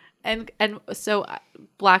wear. And so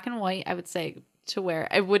black and white, I would say to wear.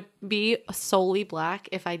 I would be solely black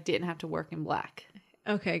if I didn't have to work in black.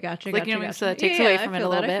 Okay, gotcha. Like, gotcha. So that takes away from it a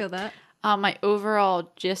little bit. I feel that. My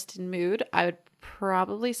overall gist and mood, I would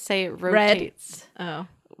probably say it rotates. Red. Oh.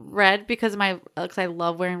 Red because I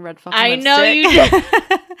love wearing red fucking lipstick. I know you do.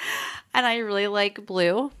 And I really like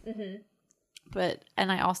blue. Mm-hmm.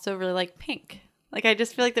 And I also really like pink. Like I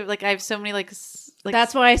just feel like I have so many like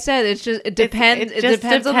that's why I said it depends. It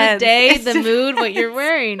depends on the day, the mood, what you're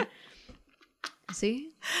wearing. See,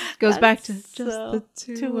 it goes back to just the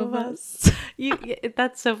two of us.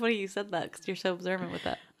 That's so funny you said that because you're so observant with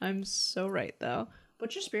that. I'm so right though.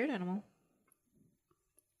 What's your spirit animal?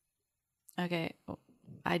 Okay,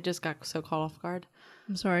 I just got so caught off guard.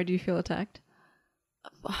 I'm sorry. Do you feel attacked?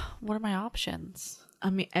 What are my options? I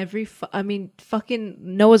mean, fucking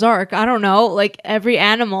Noah's Ark. I don't know. Like every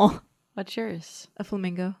animal. What's yours? A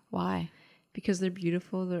flamingo. Why? Because they're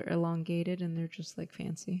beautiful. They're elongated and they're just like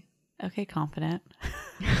fancy. Okay, confident.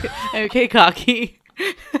 Okay, cocky.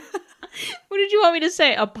 What did you want me to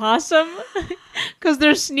say? A possum? Because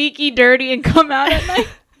they're sneaky, dirty, and come out at night.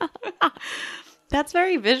 That's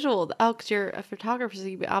very visual. Oh, because you're a photographer, so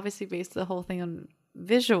you obviously base the whole thing on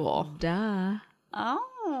visual. Duh.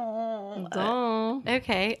 Oh.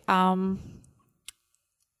 Okay.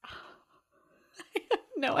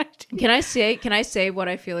 No idea. Can I say what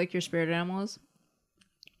I feel like your spirit animal is?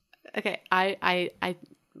 Okay. I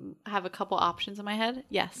have a couple options in my head.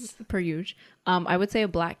 Yes. Per usual. I would say a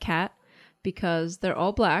black cat because they're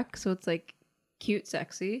all black, so it's like cute,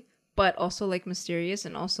 sexy, but also like mysterious,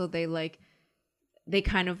 and also they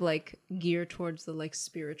kind of like gear towards the like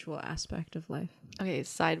spiritual aspect of life. Okay,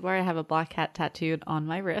 sidebar, I have a black cat tattooed on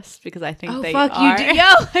my wrist because I think they fuck, are. you do. Yo,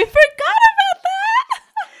 I forgot about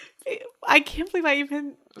that. I can't believe I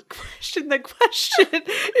even questioned the question.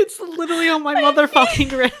 It's literally on my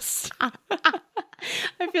motherfucking wrist.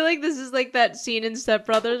 I feel like this is like that scene in Step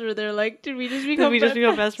Brothers where they're like, did we just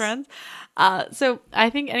become best friends? So I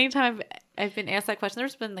think anytime I've been asked that question,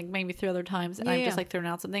 there's been like maybe 3 other times, and I've just like thrown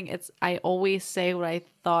out something. I always say what I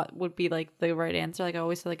thought would be like the right answer. Like I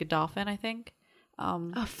always say like a dolphin, I think.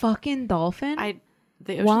 A fucking dolphin?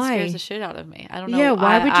 The ocean scares the shit out of me. I don't know. Yeah,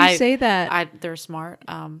 why would you say that? They're smart.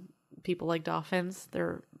 People like dolphins.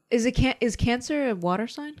 Is Cancer a water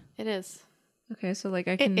sign? It is. Okay, so like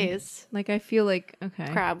it is. Like I feel like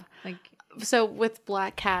crab. Like so with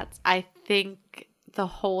black cats, I think the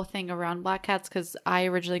whole thing around black cats, because I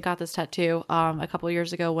originally got this tattoo a couple of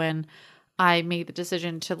years ago when I made the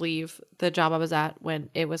decision to leave the job I was at when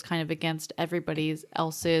it was kind of against everybody's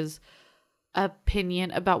else's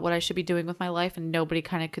opinion about what I should be doing with my life, and nobody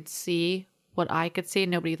kind of could see what I could see.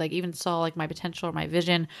 Nobody like even saw like my potential or my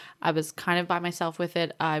vision. I was kind of by myself with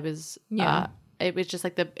it. I was it was just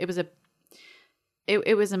like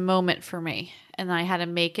it was a moment for me, and I had to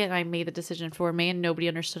make it, and I made the decision for me, and nobody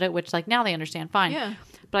understood it, which like now they understand fine. Yeah.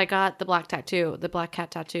 But I got the black cat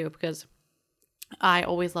tattoo because I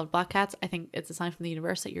always loved black cats. I think it's a sign from the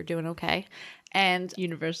universe that you're doing okay. And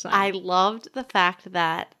universe sign. I loved the fact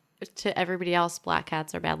that to everybody else, black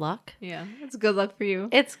cats are bad luck. Yeah, it's good luck for you.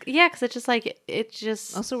 It's because it's just like it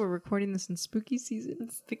just. Also, we're recording this in spooky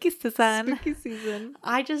season. Spooky season.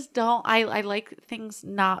 I just don't. I like things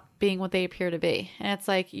not being what they appear to be, and it's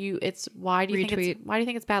like it's why do you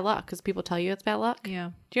think it's bad luck? Because people tell you it's bad luck.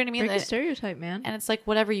 Yeah. Do you know what I mean? Break the stereotype, man. And it's like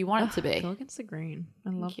whatever you want it to be. Go against the grain.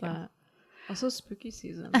 I love that. Also, spooky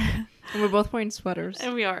season. And we're both wearing sweaters.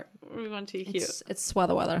 And we are. We want to be cute. It's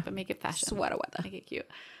sweater weather. But make it fashion. Sweater weather. Make it cute.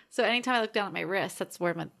 So anytime I look down at my wrist, that's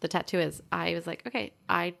where the tattoo is. I was like, okay,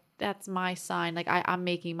 that's my sign. Like I'm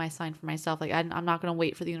making my sign for myself. Like I'm not going to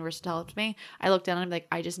wait for the universe to tell it to me. I look down and I'm like,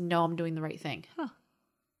 I just know I'm doing the right thing. Huh.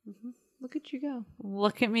 Mm-hmm. Look at you go.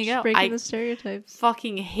 Look at me go. Breaking the stereotypes.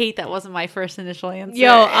 Fucking hate that wasn't my first initial answer.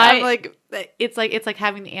 Yo, I'm like, it's like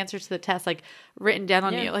having the answers to the test like written down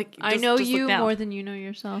on you. Like I know you more than you know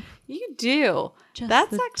yourself. You do. Just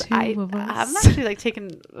that's the actually two of us. I'm actually like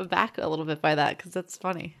taken aback a little bit by that because that's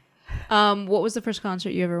funny. What was the first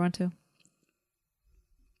concert you ever went to?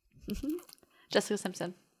 Jessica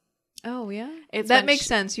Simpson. Oh yeah, that makes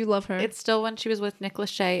sense. You love her. It's still when she was with Nick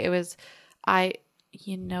Lachey. It was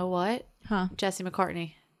you know what? Huh? Jesse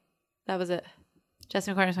McCartney. That was it. Jesse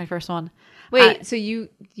McCartney was my first one. Wait, so you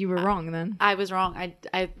were wrong then? I was wrong.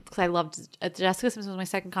 Because I loved Jessica Simpson was my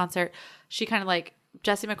second concert. She kind of like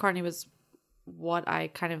Jesse McCartney was what I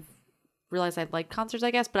kind of realized I liked concerts,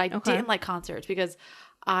 I guess, but I didn't like concerts because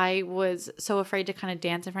I was so afraid to kind of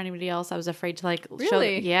dance in front of anybody else. I was afraid to like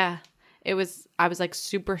really? Yeah. I was like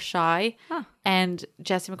super shy, and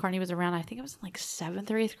Jesse McCartney was around. I think it was in like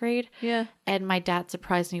 7th or 8th grade. Yeah. And my dad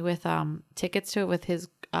surprised me with tickets to it with his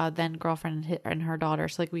then girlfriend and her daughter.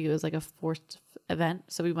 So like it was like a forced event.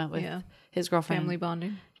 So we went with his girlfriend. Family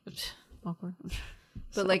bonding. Awkward.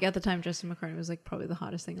 But like at the time, Jesse McCartney was like probably the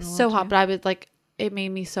hottest thing in the world. So hot, but I was like, it made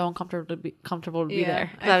me so uncomfortable to be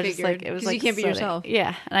there. I was just like, it was like you can't be yourself.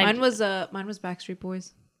 Yeah. And mine was Backstreet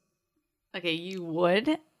Boys. Okay, you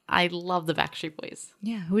would. I love the Backstreet Boys.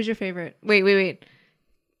 Yeah. Who's your favorite? Wait.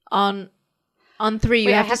 On 3,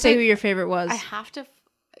 you have to say who your favorite was. I have to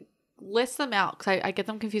list them out because I get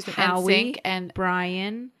them confused with Howie, NSYNC and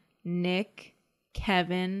Brian, Nick,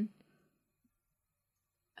 Kevin.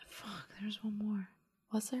 Fuck, there's one more.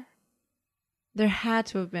 Was there? There had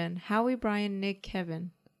to have been Howie, Brian, Nick,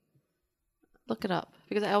 Kevin. Look it up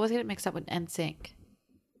because I always get it mixed up with NSYNC.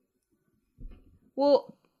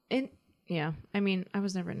 Well, yeah, I mean, I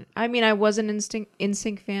was never. I was an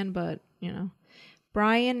NSYNC fan, but you know,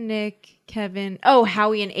 Brian, Nick, Kevin. Oh,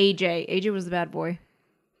 Howie and AJ. AJ was the bad boy.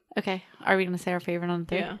 Okay, are we gonna say our favorite on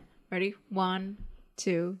 3? Yeah. Ready? 1,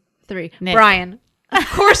 2, 3. Nick. Brian. Of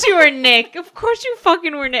course you were Nick. Of course you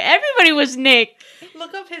fucking were Nick. Everybody was Nick.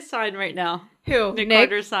 Look up his sign right now. Who? Nick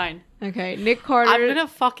Carter's sign. Okay, Nick Carter. I'm gonna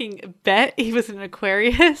fucking bet he was an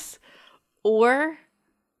Aquarius or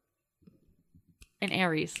an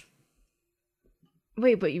Aries.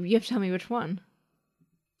 Wait, but you have to tell me which one.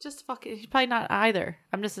 Just fuck it. He's probably not either.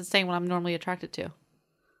 I'm just saying what I'm normally attracted to.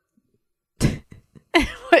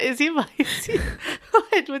 What is he? What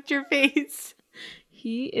with your face?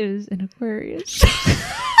 He is an Aquarius.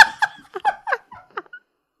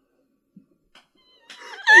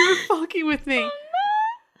 You're fucking with me.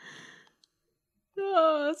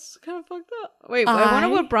 Oh, that's kind of fucked up. Wait, I wonder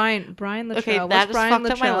what Brian Luttrell. Okay, that just fucked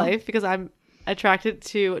up my life because I'm attracted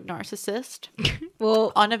to narcissist,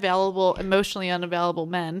 well, emotionally unavailable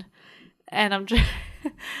men, and I'm just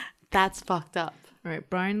that's fucked up. All right,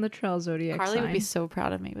 Brian Luttrell, zodiac Carly sign. would be so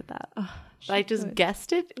proud of me with that. But I just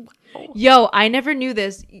guessed it. Yo, I never knew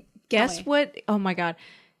this. Guess what? Oh my god,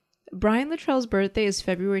 Brian Luttrell's birthday is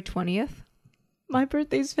February 20th. My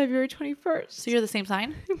birthday is February 21st. So you're the same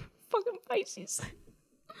sign? Fucking Pisces.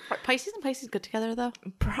 Are Pisces and Pisces good together though?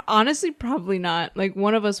 Honestly, probably not. Like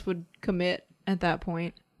one of us would commit at that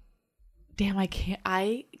point. Damn, I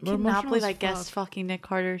cannot believe I guessed fucking Nick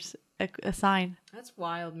Carter's a sign. That's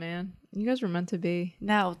wild, man. You guys were meant to be.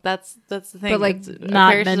 No, that's the thing. But like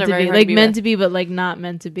not meant to be. Like meant to be, but like not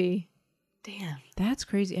meant to be. Damn. That's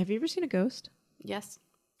crazy. Have you ever seen a ghost? Yes.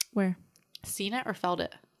 Where? Seen it or felt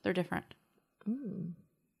it? They're different. Ooh.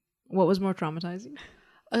 What was more traumatizing?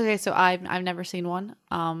 Okay, so I've never seen one.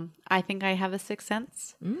 I think I have a sixth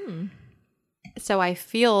sense. So I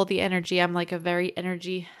feel the energy. I'm like a very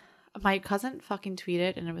energy. My cousin fucking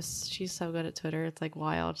tweeted, and she's so good at Twitter. It's like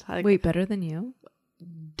wild. Wait, better than you?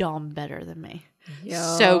 Dumb better than me. Yo.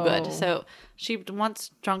 So good. So she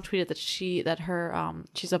once drunk tweeted that she's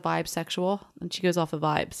a vibe sexual, and she goes off of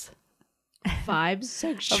vibes. Vibes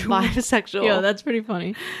sexual. Vibe sexual. Yo, that's pretty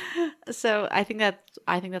funny. So I think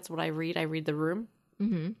that's what I read. I read the room.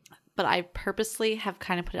 Mm-hmm. But I purposely have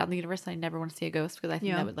kind of put it out in the universe. And I never want to see a ghost because I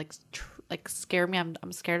think that would like scare me.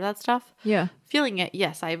 I'm scared of that stuff. Yeah. Feeling it,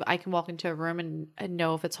 yes. I can walk into a room and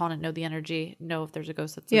know if it's haunted, know the energy, know if there's a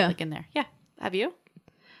ghost that's like in there. Yeah. Have you?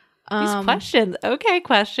 These questions. Okay,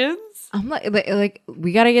 questions. I'm like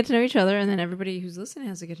we got to get to know each other, and then everybody who's listening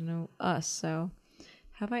has to get to know us. So,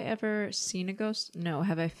 have I ever seen a ghost? No.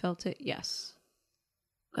 Have I felt it? Yes.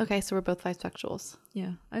 Okay, so we're both bisexuals.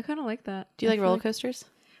 Yeah, I kind of like that. Do you like roller coasters?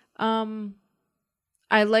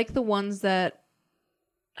 I like the ones that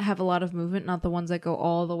have a lot of movement, not the ones that go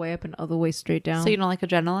all the way up and all the way straight down. So you don't like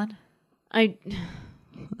adrenaline? I'm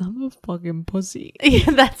a fucking pussy.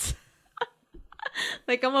 Yeah, that's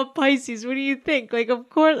like I'm a Pisces. What do you think? Like, of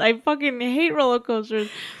course, I fucking hate roller coasters.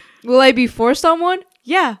 Will I be forced on one?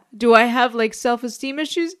 Yeah. Do I have like self-esteem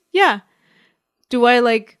issues? Yeah. Do I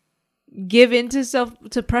like give into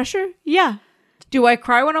to pressure? Yeah. Do I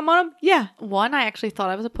cry when I'm on them? Yeah. One, I actually thought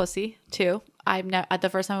I was a pussy. Two, the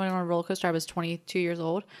first time I went on a roller coaster, I was 22 years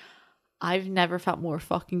old. I've never felt more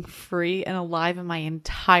fucking free and alive in my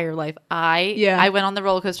entire life. I went on the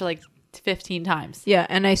roller coaster like 15 times. Yeah,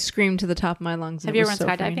 and I screamed to the top of my lungs. Have you ever went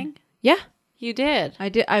skydiving? Yeah. You did? I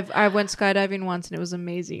did. I went skydiving once and it was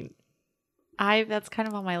amazing. That's kind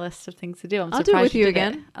of on my list of things to do. I'll do it with you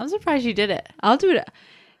again. I'm surprised you did it. I'll do it.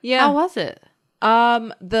 Yeah. How was it?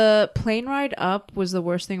 The plane ride up was the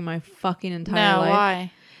worst thing in my fucking entire life.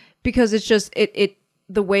 Why? Because it's just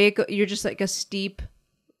the way it you're just like a steep.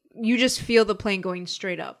 You just feel the plane going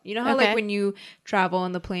straight up. You know how like when you travel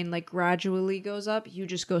and the plane like gradually goes up, you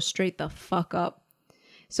just go straight the fuck up.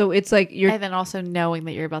 So it's like you're. And then also knowing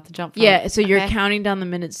that you're about to jump. So you're counting down the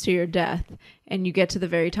minutes to your death, and you get to the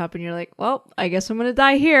very top, and you're like, well, I guess I'm gonna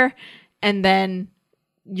die here, and then.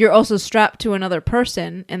 You're also strapped to another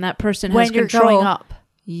person, and that person has control. When you're going up.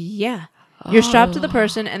 Yeah. You're strapped to the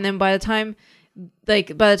person, and then by the time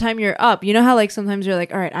you're up, you know how like sometimes you're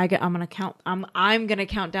like, all right, I'm gonna count. I'm gonna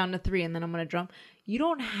count down to 3, and then I'm gonna jump. You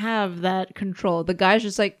don't have that control. The guy's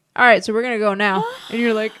just like, all right, so we're gonna go now, and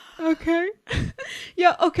you're like, okay,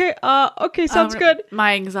 yeah, okay, okay, sounds good.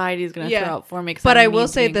 My anxiety is gonna throw up for me. But I will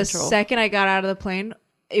say, the second I got out of the plane.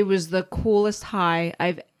 It was the coolest high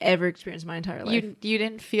I've ever experienced in my entire life. You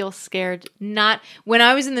didn't feel scared? Not when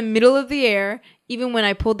I was in the middle of the air. Even when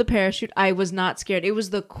I pulled the parachute, I was not scared. It was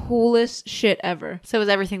the coolest shit ever. So was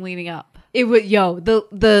everything leading up? It was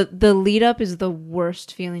the lead up is the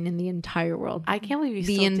worst feeling in the entire world. I can't believe you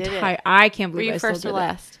still did it. I can't believe I still did it. Were you first or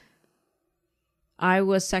last? I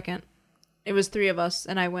was second. It was 3 of us,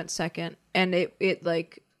 and I went second. And it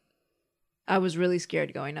like. I was really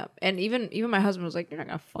scared going up. And even my husband was like, you're not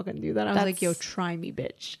going to fucking do that. I was like, yo, try me,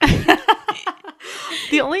 bitch.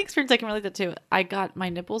 The only experience I can relate that to, I got my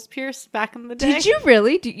nipples pierced back in the day. Did you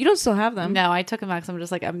really? You don't still have them? No, I took them back. So I'm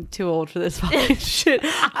just like, I'm too old for this fucking shit.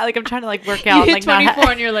 I'm trying to like work out. You hit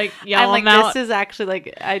 24 and you're like, yeah, I'm like, this is actually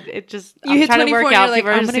like, I'm hit trying 24 to work and out. You're like,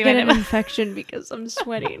 I'm going to get an infection because I'm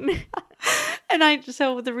sweating. And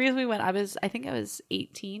so the reason we went, I think I was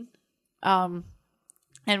 18. And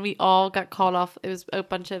we all got called off. It was a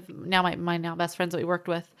bunch of my now best friends that we worked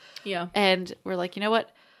with. Yeah. And we're like, you know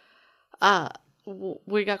what?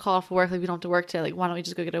 We got called off of work. Like, we don't have to work today. Like, why don't we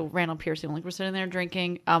just go get a random piercing? Like, we're sitting there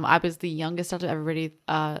drinking. I was the youngest out of everybody.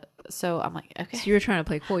 So I'm like, okay. So you were trying to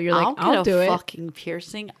play cool. You're like, I'll get do a it. fucking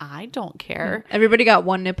piercing. I don't care. Everybody got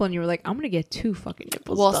one nipple, and you were like, I'm gonna get 2 fucking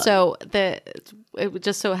nipples. Well, done. so it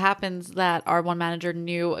just so happens that our one manager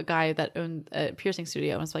knew a guy that owned a piercing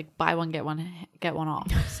studio, and was like, buy one get one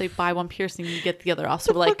off. So you buy one piercing, you get the other off.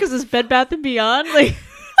 So we're like, fuck is this Bed Bath and Beyond? Like,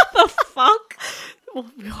 what the fuck? well,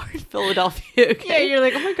 we are in Philadelphia. Okay? Yeah, you're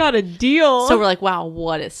like, oh my god, a deal. So we're like, wow,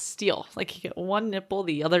 what a steal! Like, you get one nipple,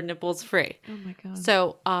 the other nipple's free. Oh my god.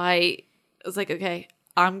 So I was like, okay,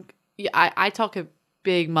 I talk a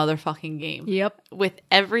big motherfucking game. Yep. With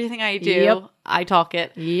everything I do, Yep. I talk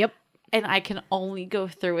it. Yep. And I can only go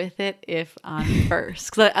through with it if I'm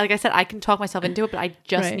first. Because like I said, I can talk myself into it, but I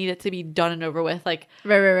just need it to be done and over with. Like,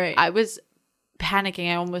 right. I was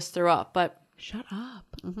panicking. I almost threw up, but... Shut up.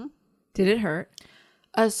 Mm-hmm. Did it hurt?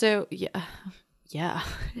 So, yeah.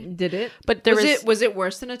 Did it? But was it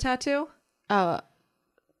worse than a tattoo? To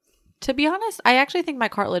be honest, I actually think my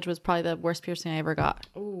cartilage was probably the worst piercing I ever got.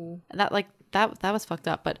 Ooh. And that was fucked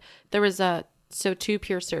up. But there was 2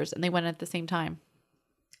 piercers, and they went at the same time.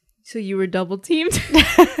 So you were double teamed?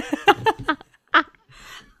 I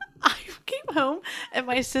came home, and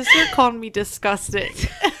my sister called me disgusting.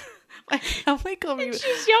 My family called me...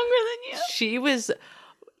 She's younger than you. She was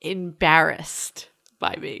embarrassed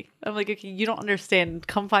by me. I'm like, okay, you don't understand.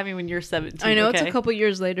 Come find me when you're 17. I know, okay? it's a couple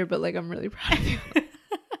years later, but like, I'm really proud of you.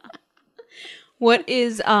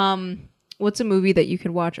 What's a movie that you could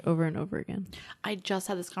watch over and over again? I just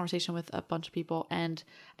had this conversation with a bunch of people, and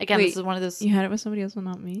again, Wait, this is one of those... You had it with somebody else, but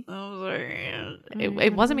not me? Oh, sorry.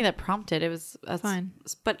 It wasn't me that prompted. It was... Fine.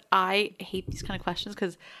 But I hate these kind of questions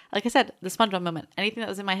because, like I said, the SpongeBob moment, anything that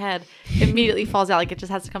was in my head immediately falls out. Like, it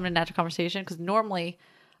just has to come in a natural conversation, because normally...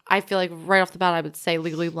 I feel like right off the bat, I would say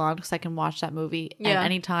Legally Blonde, because I can watch that movie at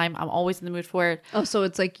any time. I'm always in the mood for it. Oh, so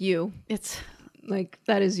it's like you. It's like,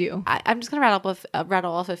 that is you. I'm just gonna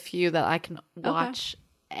rattle off a few that I can watch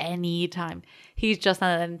anytime. He's Just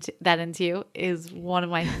Not That Into You is one of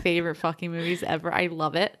my favorite fucking movies ever. I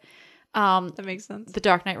love it. That makes sense. The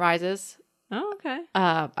Dark Knight Rises. Oh, okay.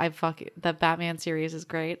 The Batman series is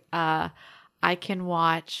great. I can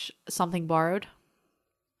watch Something Borrowed.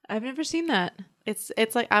 I've never seen that.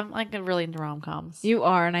 It's like, I'm like really into rom-coms. You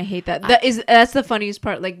are, and I hate that. That's the funniest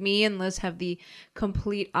part. Like, me and Liz have the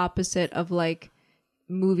complete opposite of like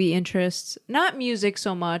movie interests. Not music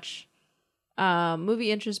so much.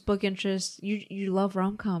 Movie interest, book interest. You love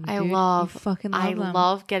rom-coms. I dude. love you fucking love them.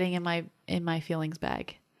 love getting in my feelings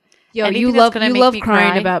bag. Yo, Anything you that's love gonna make me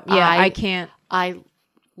crying cry, about. Yeah, I can't. I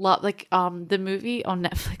love like the movie on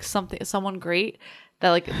Netflix, Someone Great, that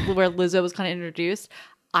like where Lizzo was kind of introduced.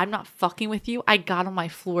 I'm not fucking with you. I got on my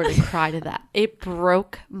floor to cry to that. It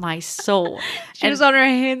broke my soul. She was on her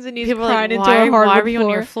hands and knees crying into her her hardwood why were you floor.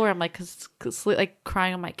 on your floor? I'm like, because like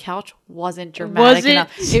crying on my couch wasn't dramatic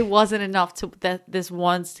enough. It wasn't enough to this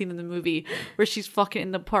one scene in the movie where she's fucking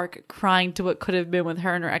in the park crying to what could have been with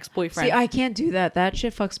her and her ex-boyfriend. See, I can't do that. That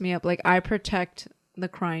shit fucks me up. Like, I protect the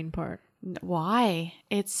crying part. Why?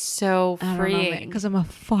 It's so freeing. Because I'm a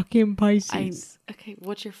fucking Pisces. Okay,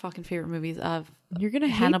 what's your fucking favorite movies of? You're gonna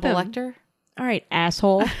hate Hannibal them. Lecter? All right,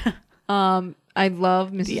 asshole. I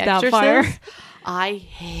love Mrs. The Doubtfire. Exorcist? I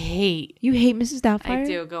hate. You hate Mrs. Doubtfire? I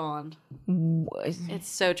do. Go on. What? It's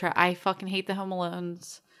so I fucking hate the Home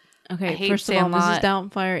Alones. Okay, first of all, Mrs.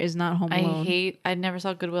 Doubtfire is not Home Alone. I never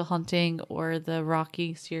saw Good Will Hunting or the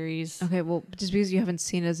Rocky series. Okay, well, just because you haven't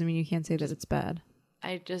seen it doesn't mean you can't say that it's bad.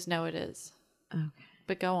 I just know it is. Okay.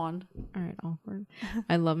 But go on. All right, awkward.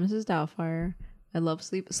 I love Mrs. Doubtfire. I love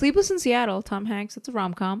Sleepless in Seattle, Tom Hanks. It's a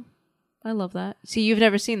rom-com. I love that. See, you've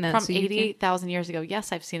never seen that. From 88,000 years ago.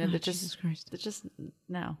 Yes, I've seen it. Jesus Christ. It's just,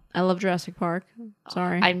 no. I love Jurassic Park.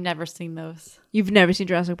 Sorry. I've never seen those. You've never seen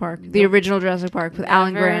Jurassic Park? The original Jurassic Park with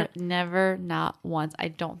Alan Grant? Never, not once. I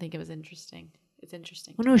don't think it was interesting. It's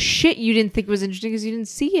interesting. Well, no shit, you didn't think it was interesting because you didn't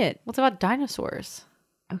see it. What's about dinosaurs?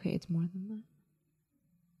 Okay, it's more than that.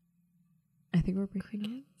 I think we're breaking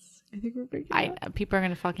it. People are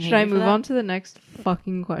gonna fucking. Should I move on to the next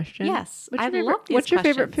fucking question? Yes, I love these. What's your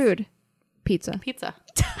favorite food? Pizza. Pizza.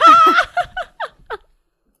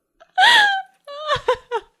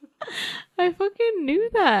 I fucking knew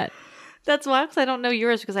that. That's why, because I don't know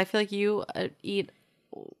yours, because I feel like you eat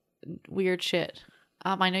weird shit.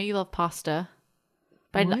 I know you love pasta,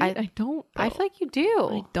 but I don't. I feel like you do.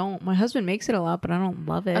 I don't. My husband makes it a lot, but I don't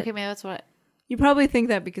love it. Okay, maybe that's what. You probably think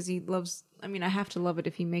that because he loves. I mean, I have to love it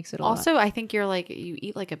if he makes it a Also, lot. I think you're like, you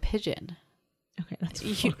eat like a pigeon. Okay, that's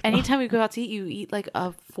Anytime we go out to eat, you eat like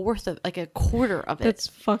a quarter of it. That's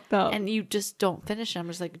fucked up. And you just don't finish it. I'm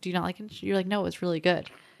just like, do you not like it? You're like, no, it's really good.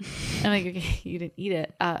 I'm like, okay, you didn't eat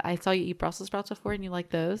it. I saw you eat Brussels sprouts before and you like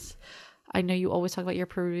those. I know you always talk about your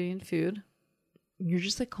Peruvian food. You're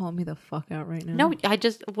just like calling me the fuck out right now. No,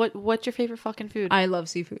 what's your favorite fucking food? I love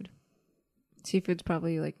seafood. Seafood's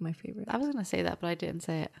probably like my favorite. I was going to say that, but I didn't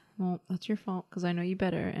say it. Well, that's your fault because I know you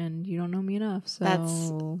better and you don't know me enough. So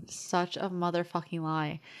That's such a motherfucking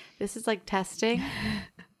lie. This is like testing.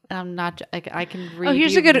 And I'm not like, I can read. Oh,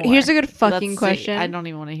 here's a good fucking question. I don't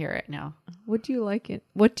even want to hear it now. What do you like it?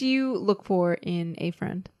 What do you look for in a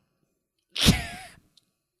friend?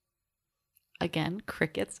 Again,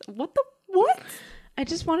 crickets. What? I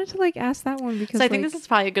just wanted to like ask that one because I think this is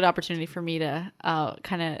probably a good opportunity for me to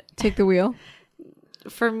kind of take the wheel.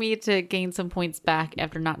 For me to gain some points back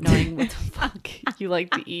after not knowing what the fuck you like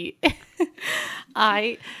to eat.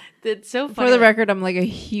 It's so funny. For the record, I'm like a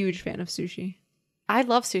huge fan of sushi. I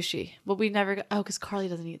love sushi, but we never go. Oh, because Carly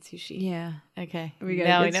doesn't eat sushi. Yeah. Okay. We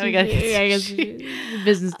know we gotta get sushi.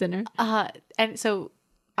 Business dinner. And so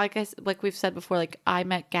I guess like we've said before, like I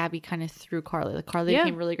met Gabby kind of through Carly. Like Carly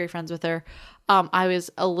became really great friends with her. I was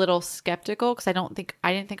a little skeptical because I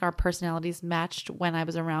didn't think our personalities matched when I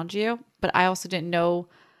was around you, but I also didn't know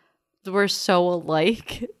we're so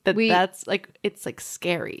alike that's like it's like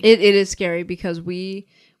scary. It is scary because we're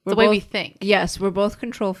the way we think. Yes, we're both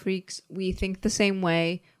control freaks. We think the same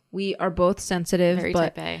way. We are both sensitive. Very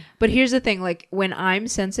type A. But here's the thing: like when I'm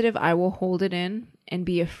sensitive, I will hold it in and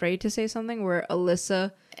be afraid to say something. Where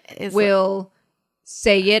Alyssa will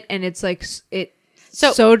say it, and it's like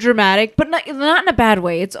so dramatic, but not in a bad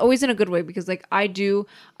way. It's always in a good way because like I do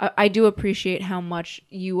appreciate how much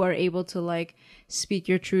you are able to like speak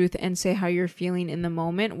your truth and say how you're feeling in the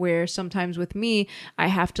moment, where sometimes with me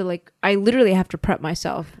I literally have to prep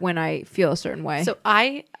myself when I feel a certain way. So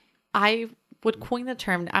I would coin the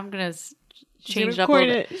term. I'm gonna change it up a little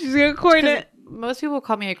bit. She's gonna coin it. Most people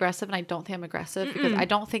call me aggressive, and I don't think I'm aggressive because I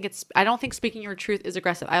don't think speaking your truth is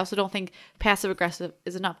aggressive. I also don't think passive aggressive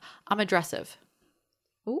is enough. I'm aggressive.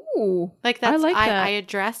 Ooh, like that's I like that. I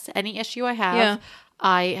address any issue I have. Yeah.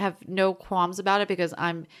 I have no qualms about it because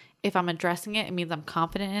if I'm addressing it, it means I'm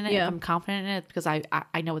confident in it. Yeah. If I'm confident in it, because I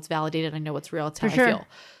know it's validated. I know it's real. It's how For sure. I feel.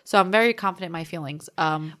 So I'm very confident in my feelings.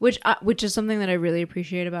 Which is something that I really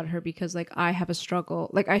appreciate about her because like I have a struggle.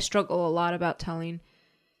 Like I struggle a lot about telling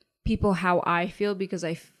people how I feel because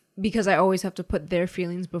I always have to put their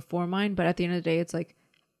feelings before mine. But at the end of the day, it's like,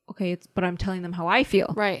 okay, but I'm telling them how I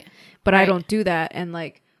feel. Right. But I don't do that. And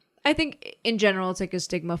like, I think in general, it's like a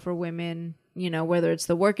stigma for women, you know, whether it's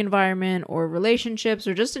the work environment or relationships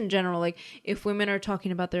or just in general, like if women are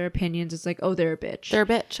talking about their opinions, it's like, oh, they're a bitch. They're a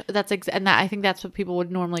bitch. I think that's what people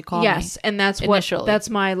would normally call me. Yes. And that's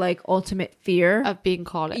my like ultimate fear of being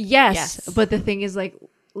called it. Yes. But the thing is like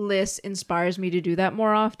Lys inspires me to do that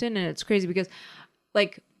more often. And it's crazy because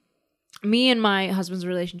like me and my husband's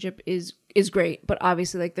relationship is great. But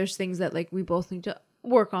obviously like there's things that like we both need to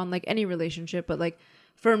work on, like any relationship. But like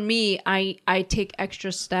for me, I take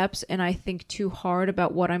extra steps and I think too hard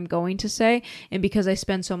about what I'm going to say. And because I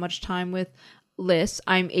spend so much time with Lys,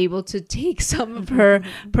 I'm able to take some of her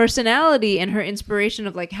personality and her inspiration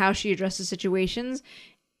of like how she addresses situations.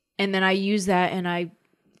 And then I use that and I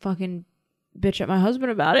fucking bitch at my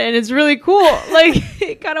husband about it. And it's really cool. Like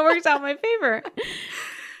it kind of works out in my favor.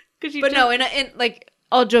 But no, in like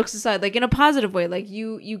all jokes aside, like in a positive way, like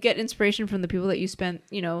you get inspiration from the people that you spend,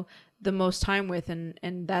 you know, the most time with,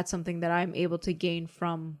 and that's something that I'm able to gain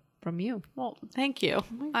from you. Well, thank you.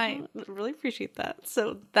 I really appreciate that.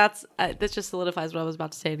 So that just solidifies what I was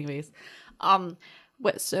about to say anyways.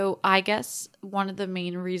 So I guess one of the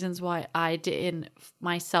main reasons why I didn't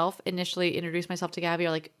myself initially introduce myself to Gabby or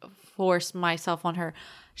like force myself on her,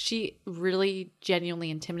 she really genuinely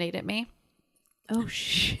intimidated me. Oh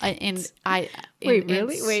shit!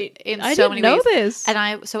 Really? Wait, in I so didn't many know ways. this.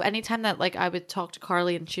 And so anytime that like I would talk to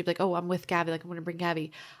Carly and she'd be like, "Oh, I'm with Gabby. Like I'm gonna bring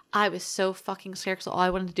Gabby," I was so fucking scared because all I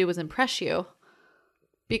wanted to do was impress you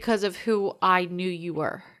because of who I knew you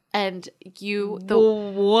were, and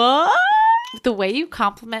what? The way you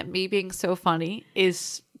compliment me being so funny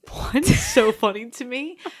is so funny to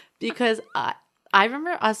me because I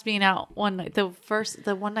remember us being out one night. The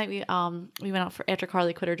one night we went out after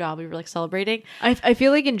Carly quit her job. We were like celebrating. I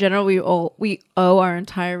feel like in general we owe our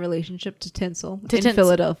entire relationship to Tinsel in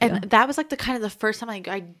Philadelphia, and that was like the first time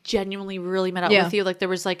I genuinely really met up with you. Like there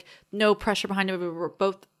was like no pressure behind it. We were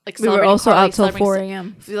both like we were also out till 4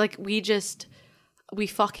 a.m. Like we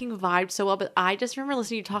fucking vibed so well. But I just remember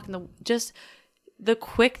listening to you talking the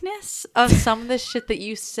quickness of some of the shit that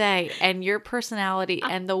you say and your personality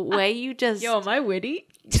and the way you just... Yo, am I witty?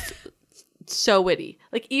 So witty.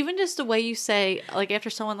 Like, even just the way you say, like,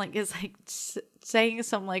 after someone, like, is, like, saying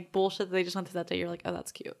some, like, bullshit that they just went through that day, you're like, oh,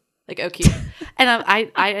 that's cute. Like, oh, cute. And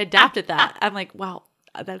I adapted that. I'm like, wow,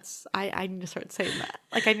 that's... I need to start saying that.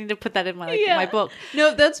 Like, I need to put that in my, my book.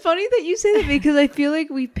 No, that's funny that you say that because I feel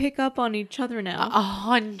like we pick up on each other now.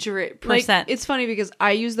 100%. Like, it's funny because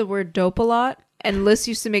I use the word dope a lot. And Lys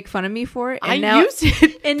used to make fun of me for it. And use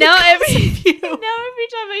it. And now every time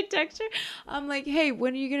I text her, I'm like, hey,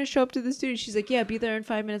 when are you going to show up to the studio? She's like, yeah, be there in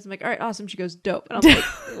 5 minutes. I'm like, all right, awesome. She goes, dope. And I'm like,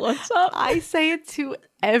 what's up? I say it to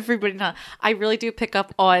everybody now. I really do pick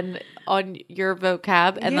up on your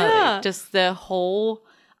vocab and just the whole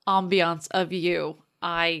ambiance of you.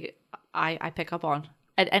 I pick up on.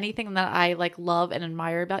 And anything that I like love and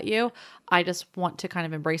admire about you, I just want to kind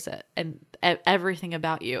of embrace it and everything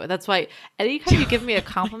about you. That's why anytime you give me a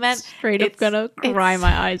compliment, straight up gonna cry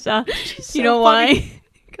my eyes out. You know why?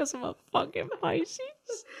 Because I'm a fucking Pisces.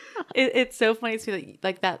 It's so funny to me that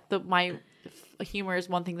like that. My humor is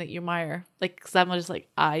one thing that you admire. Like, because I'm just like,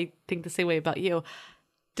 I think the same way about you.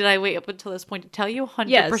 Did I wait up until this point to tell you?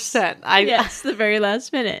 100%. Yes, the very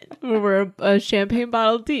last minute. We're a champagne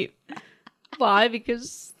bottle deep. Why?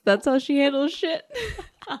 Because that's how she handles shit.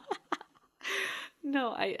 No,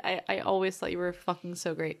 I always thought you were fucking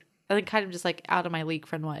so great. I think kind of just like out of my league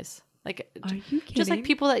friend wise. Like, are you kidding? Just like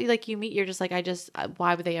people that like you meet, you're just like,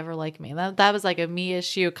 why would they ever like me? That was like a me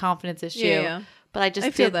issue, a confidence issue. Yeah. But I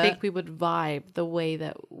just didn't think we would vibe the way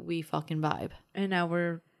that we fucking vibe. And now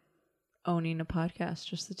we're owning a podcast,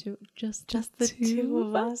 just the two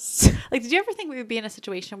of us. Like, did you ever think we would be in a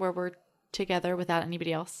situation where we're together without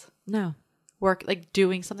anybody else? No. Work like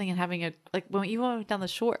doing something and having a like when we went down the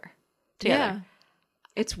shore together. Yeah.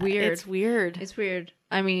 It's weird. It's weird.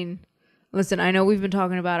 I mean, listen, I know we've been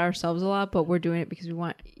talking about ourselves a lot, but we're doing it because we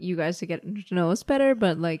want you guys to get to know us better.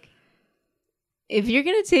 But like, if you're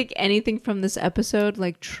gonna take anything from this episode,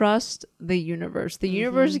 like, trust the universe. The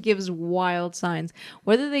universe gives wild signs.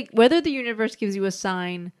 Whether the universe gives you a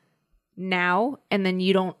sign now and then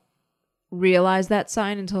you don't realize that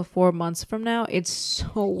sign until 4 months from now, it's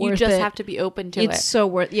so worth it. You just have to be open to it. It's so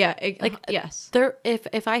worth yes. There,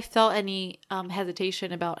 if I felt any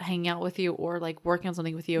hesitation about hanging out with you or like working on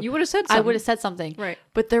something with you, you would have said something. I would have said something. Right.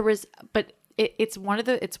 But it's one of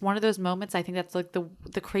those moments. I think that's like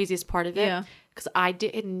the craziest part of it. Yeah. Because I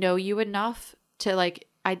didn't know you enough to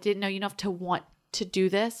want to do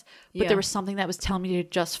this, but there was something that was telling me to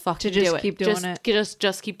just fucking do it. Keep doing it.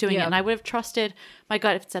 Just keep doing it. And I would have trusted my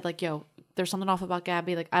gut if it said like, yo, there's something off about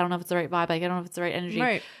Gabby. Like, I don't know if it's the right vibe. Like, I don't know if it's the right energy.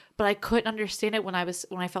 Right. But I couldn't understand it when I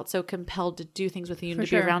felt so compelled to do things with you and to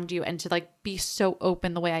be around you and to like be so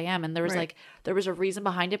open the way I am. And there was there was a reason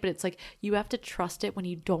behind it, but it's like, you have to trust it when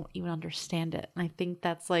you don't even understand it. And I think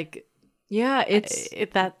that's like, yeah, that's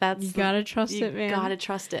you gotta trust it, man. You gotta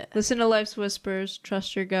trust it. Listen to life's whispers,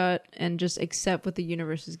 trust your gut, and just accept what the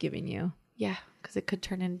universe is giving you. Yeah, because it could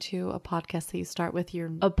turn into a podcast that you start with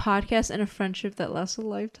a podcast and a friendship that lasts a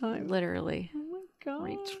lifetime. Literally. Oh my god.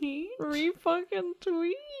 Fucking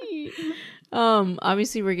tweet.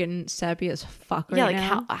 Obviously we're getting sappy as fuck right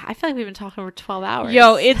now. I feel like we've been talking for 12 hours.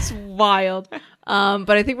 Yo, it's wild. But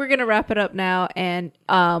I think we're gonna wrap it up now, and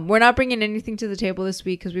we're not bringing anything to the table this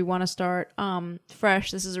week because we want to start fresh.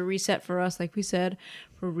 This is a reset for us, like we said.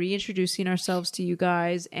 We're reintroducing ourselves to you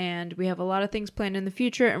guys, and we have a lot of things planned in the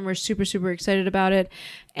future, and we're super, super excited about it.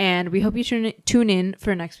 And we hope you tune in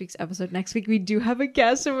for next week's episode. Next week we do have a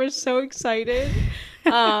guest, and we're so excited.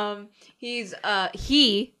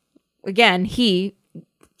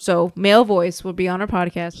 So male voice will be on our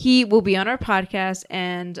podcast. He will be on our podcast,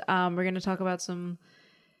 and we're going to talk about some...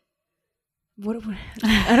 What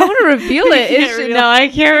I don't want to reveal it. No, I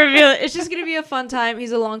can't reveal it. It's just going to be a fun time.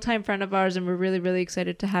 He's a longtime friend of ours, and we're really, really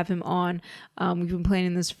excited to have him on. We've been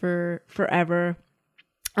planning this for forever.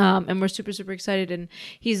 And we're super, super excited. And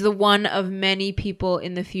he's the one of many people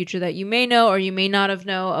in the future that you may know or you may not have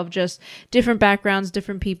know of, just different backgrounds,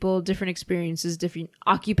 different people, different experiences, different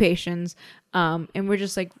occupations. And we're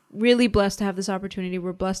just like really blessed to have this opportunity.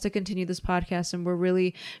 We're blessed to continue this podcast, and we're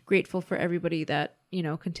really grateful for everybody that, you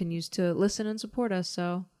know, continues to listen and support us.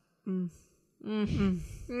 So on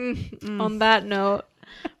that note,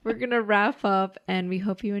 we're going to wrap up, and we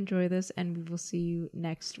hope you enjoy this, and we will see you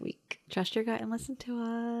next week. Trust your gut and listen to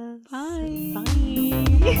us. Bye.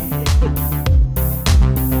 Bye.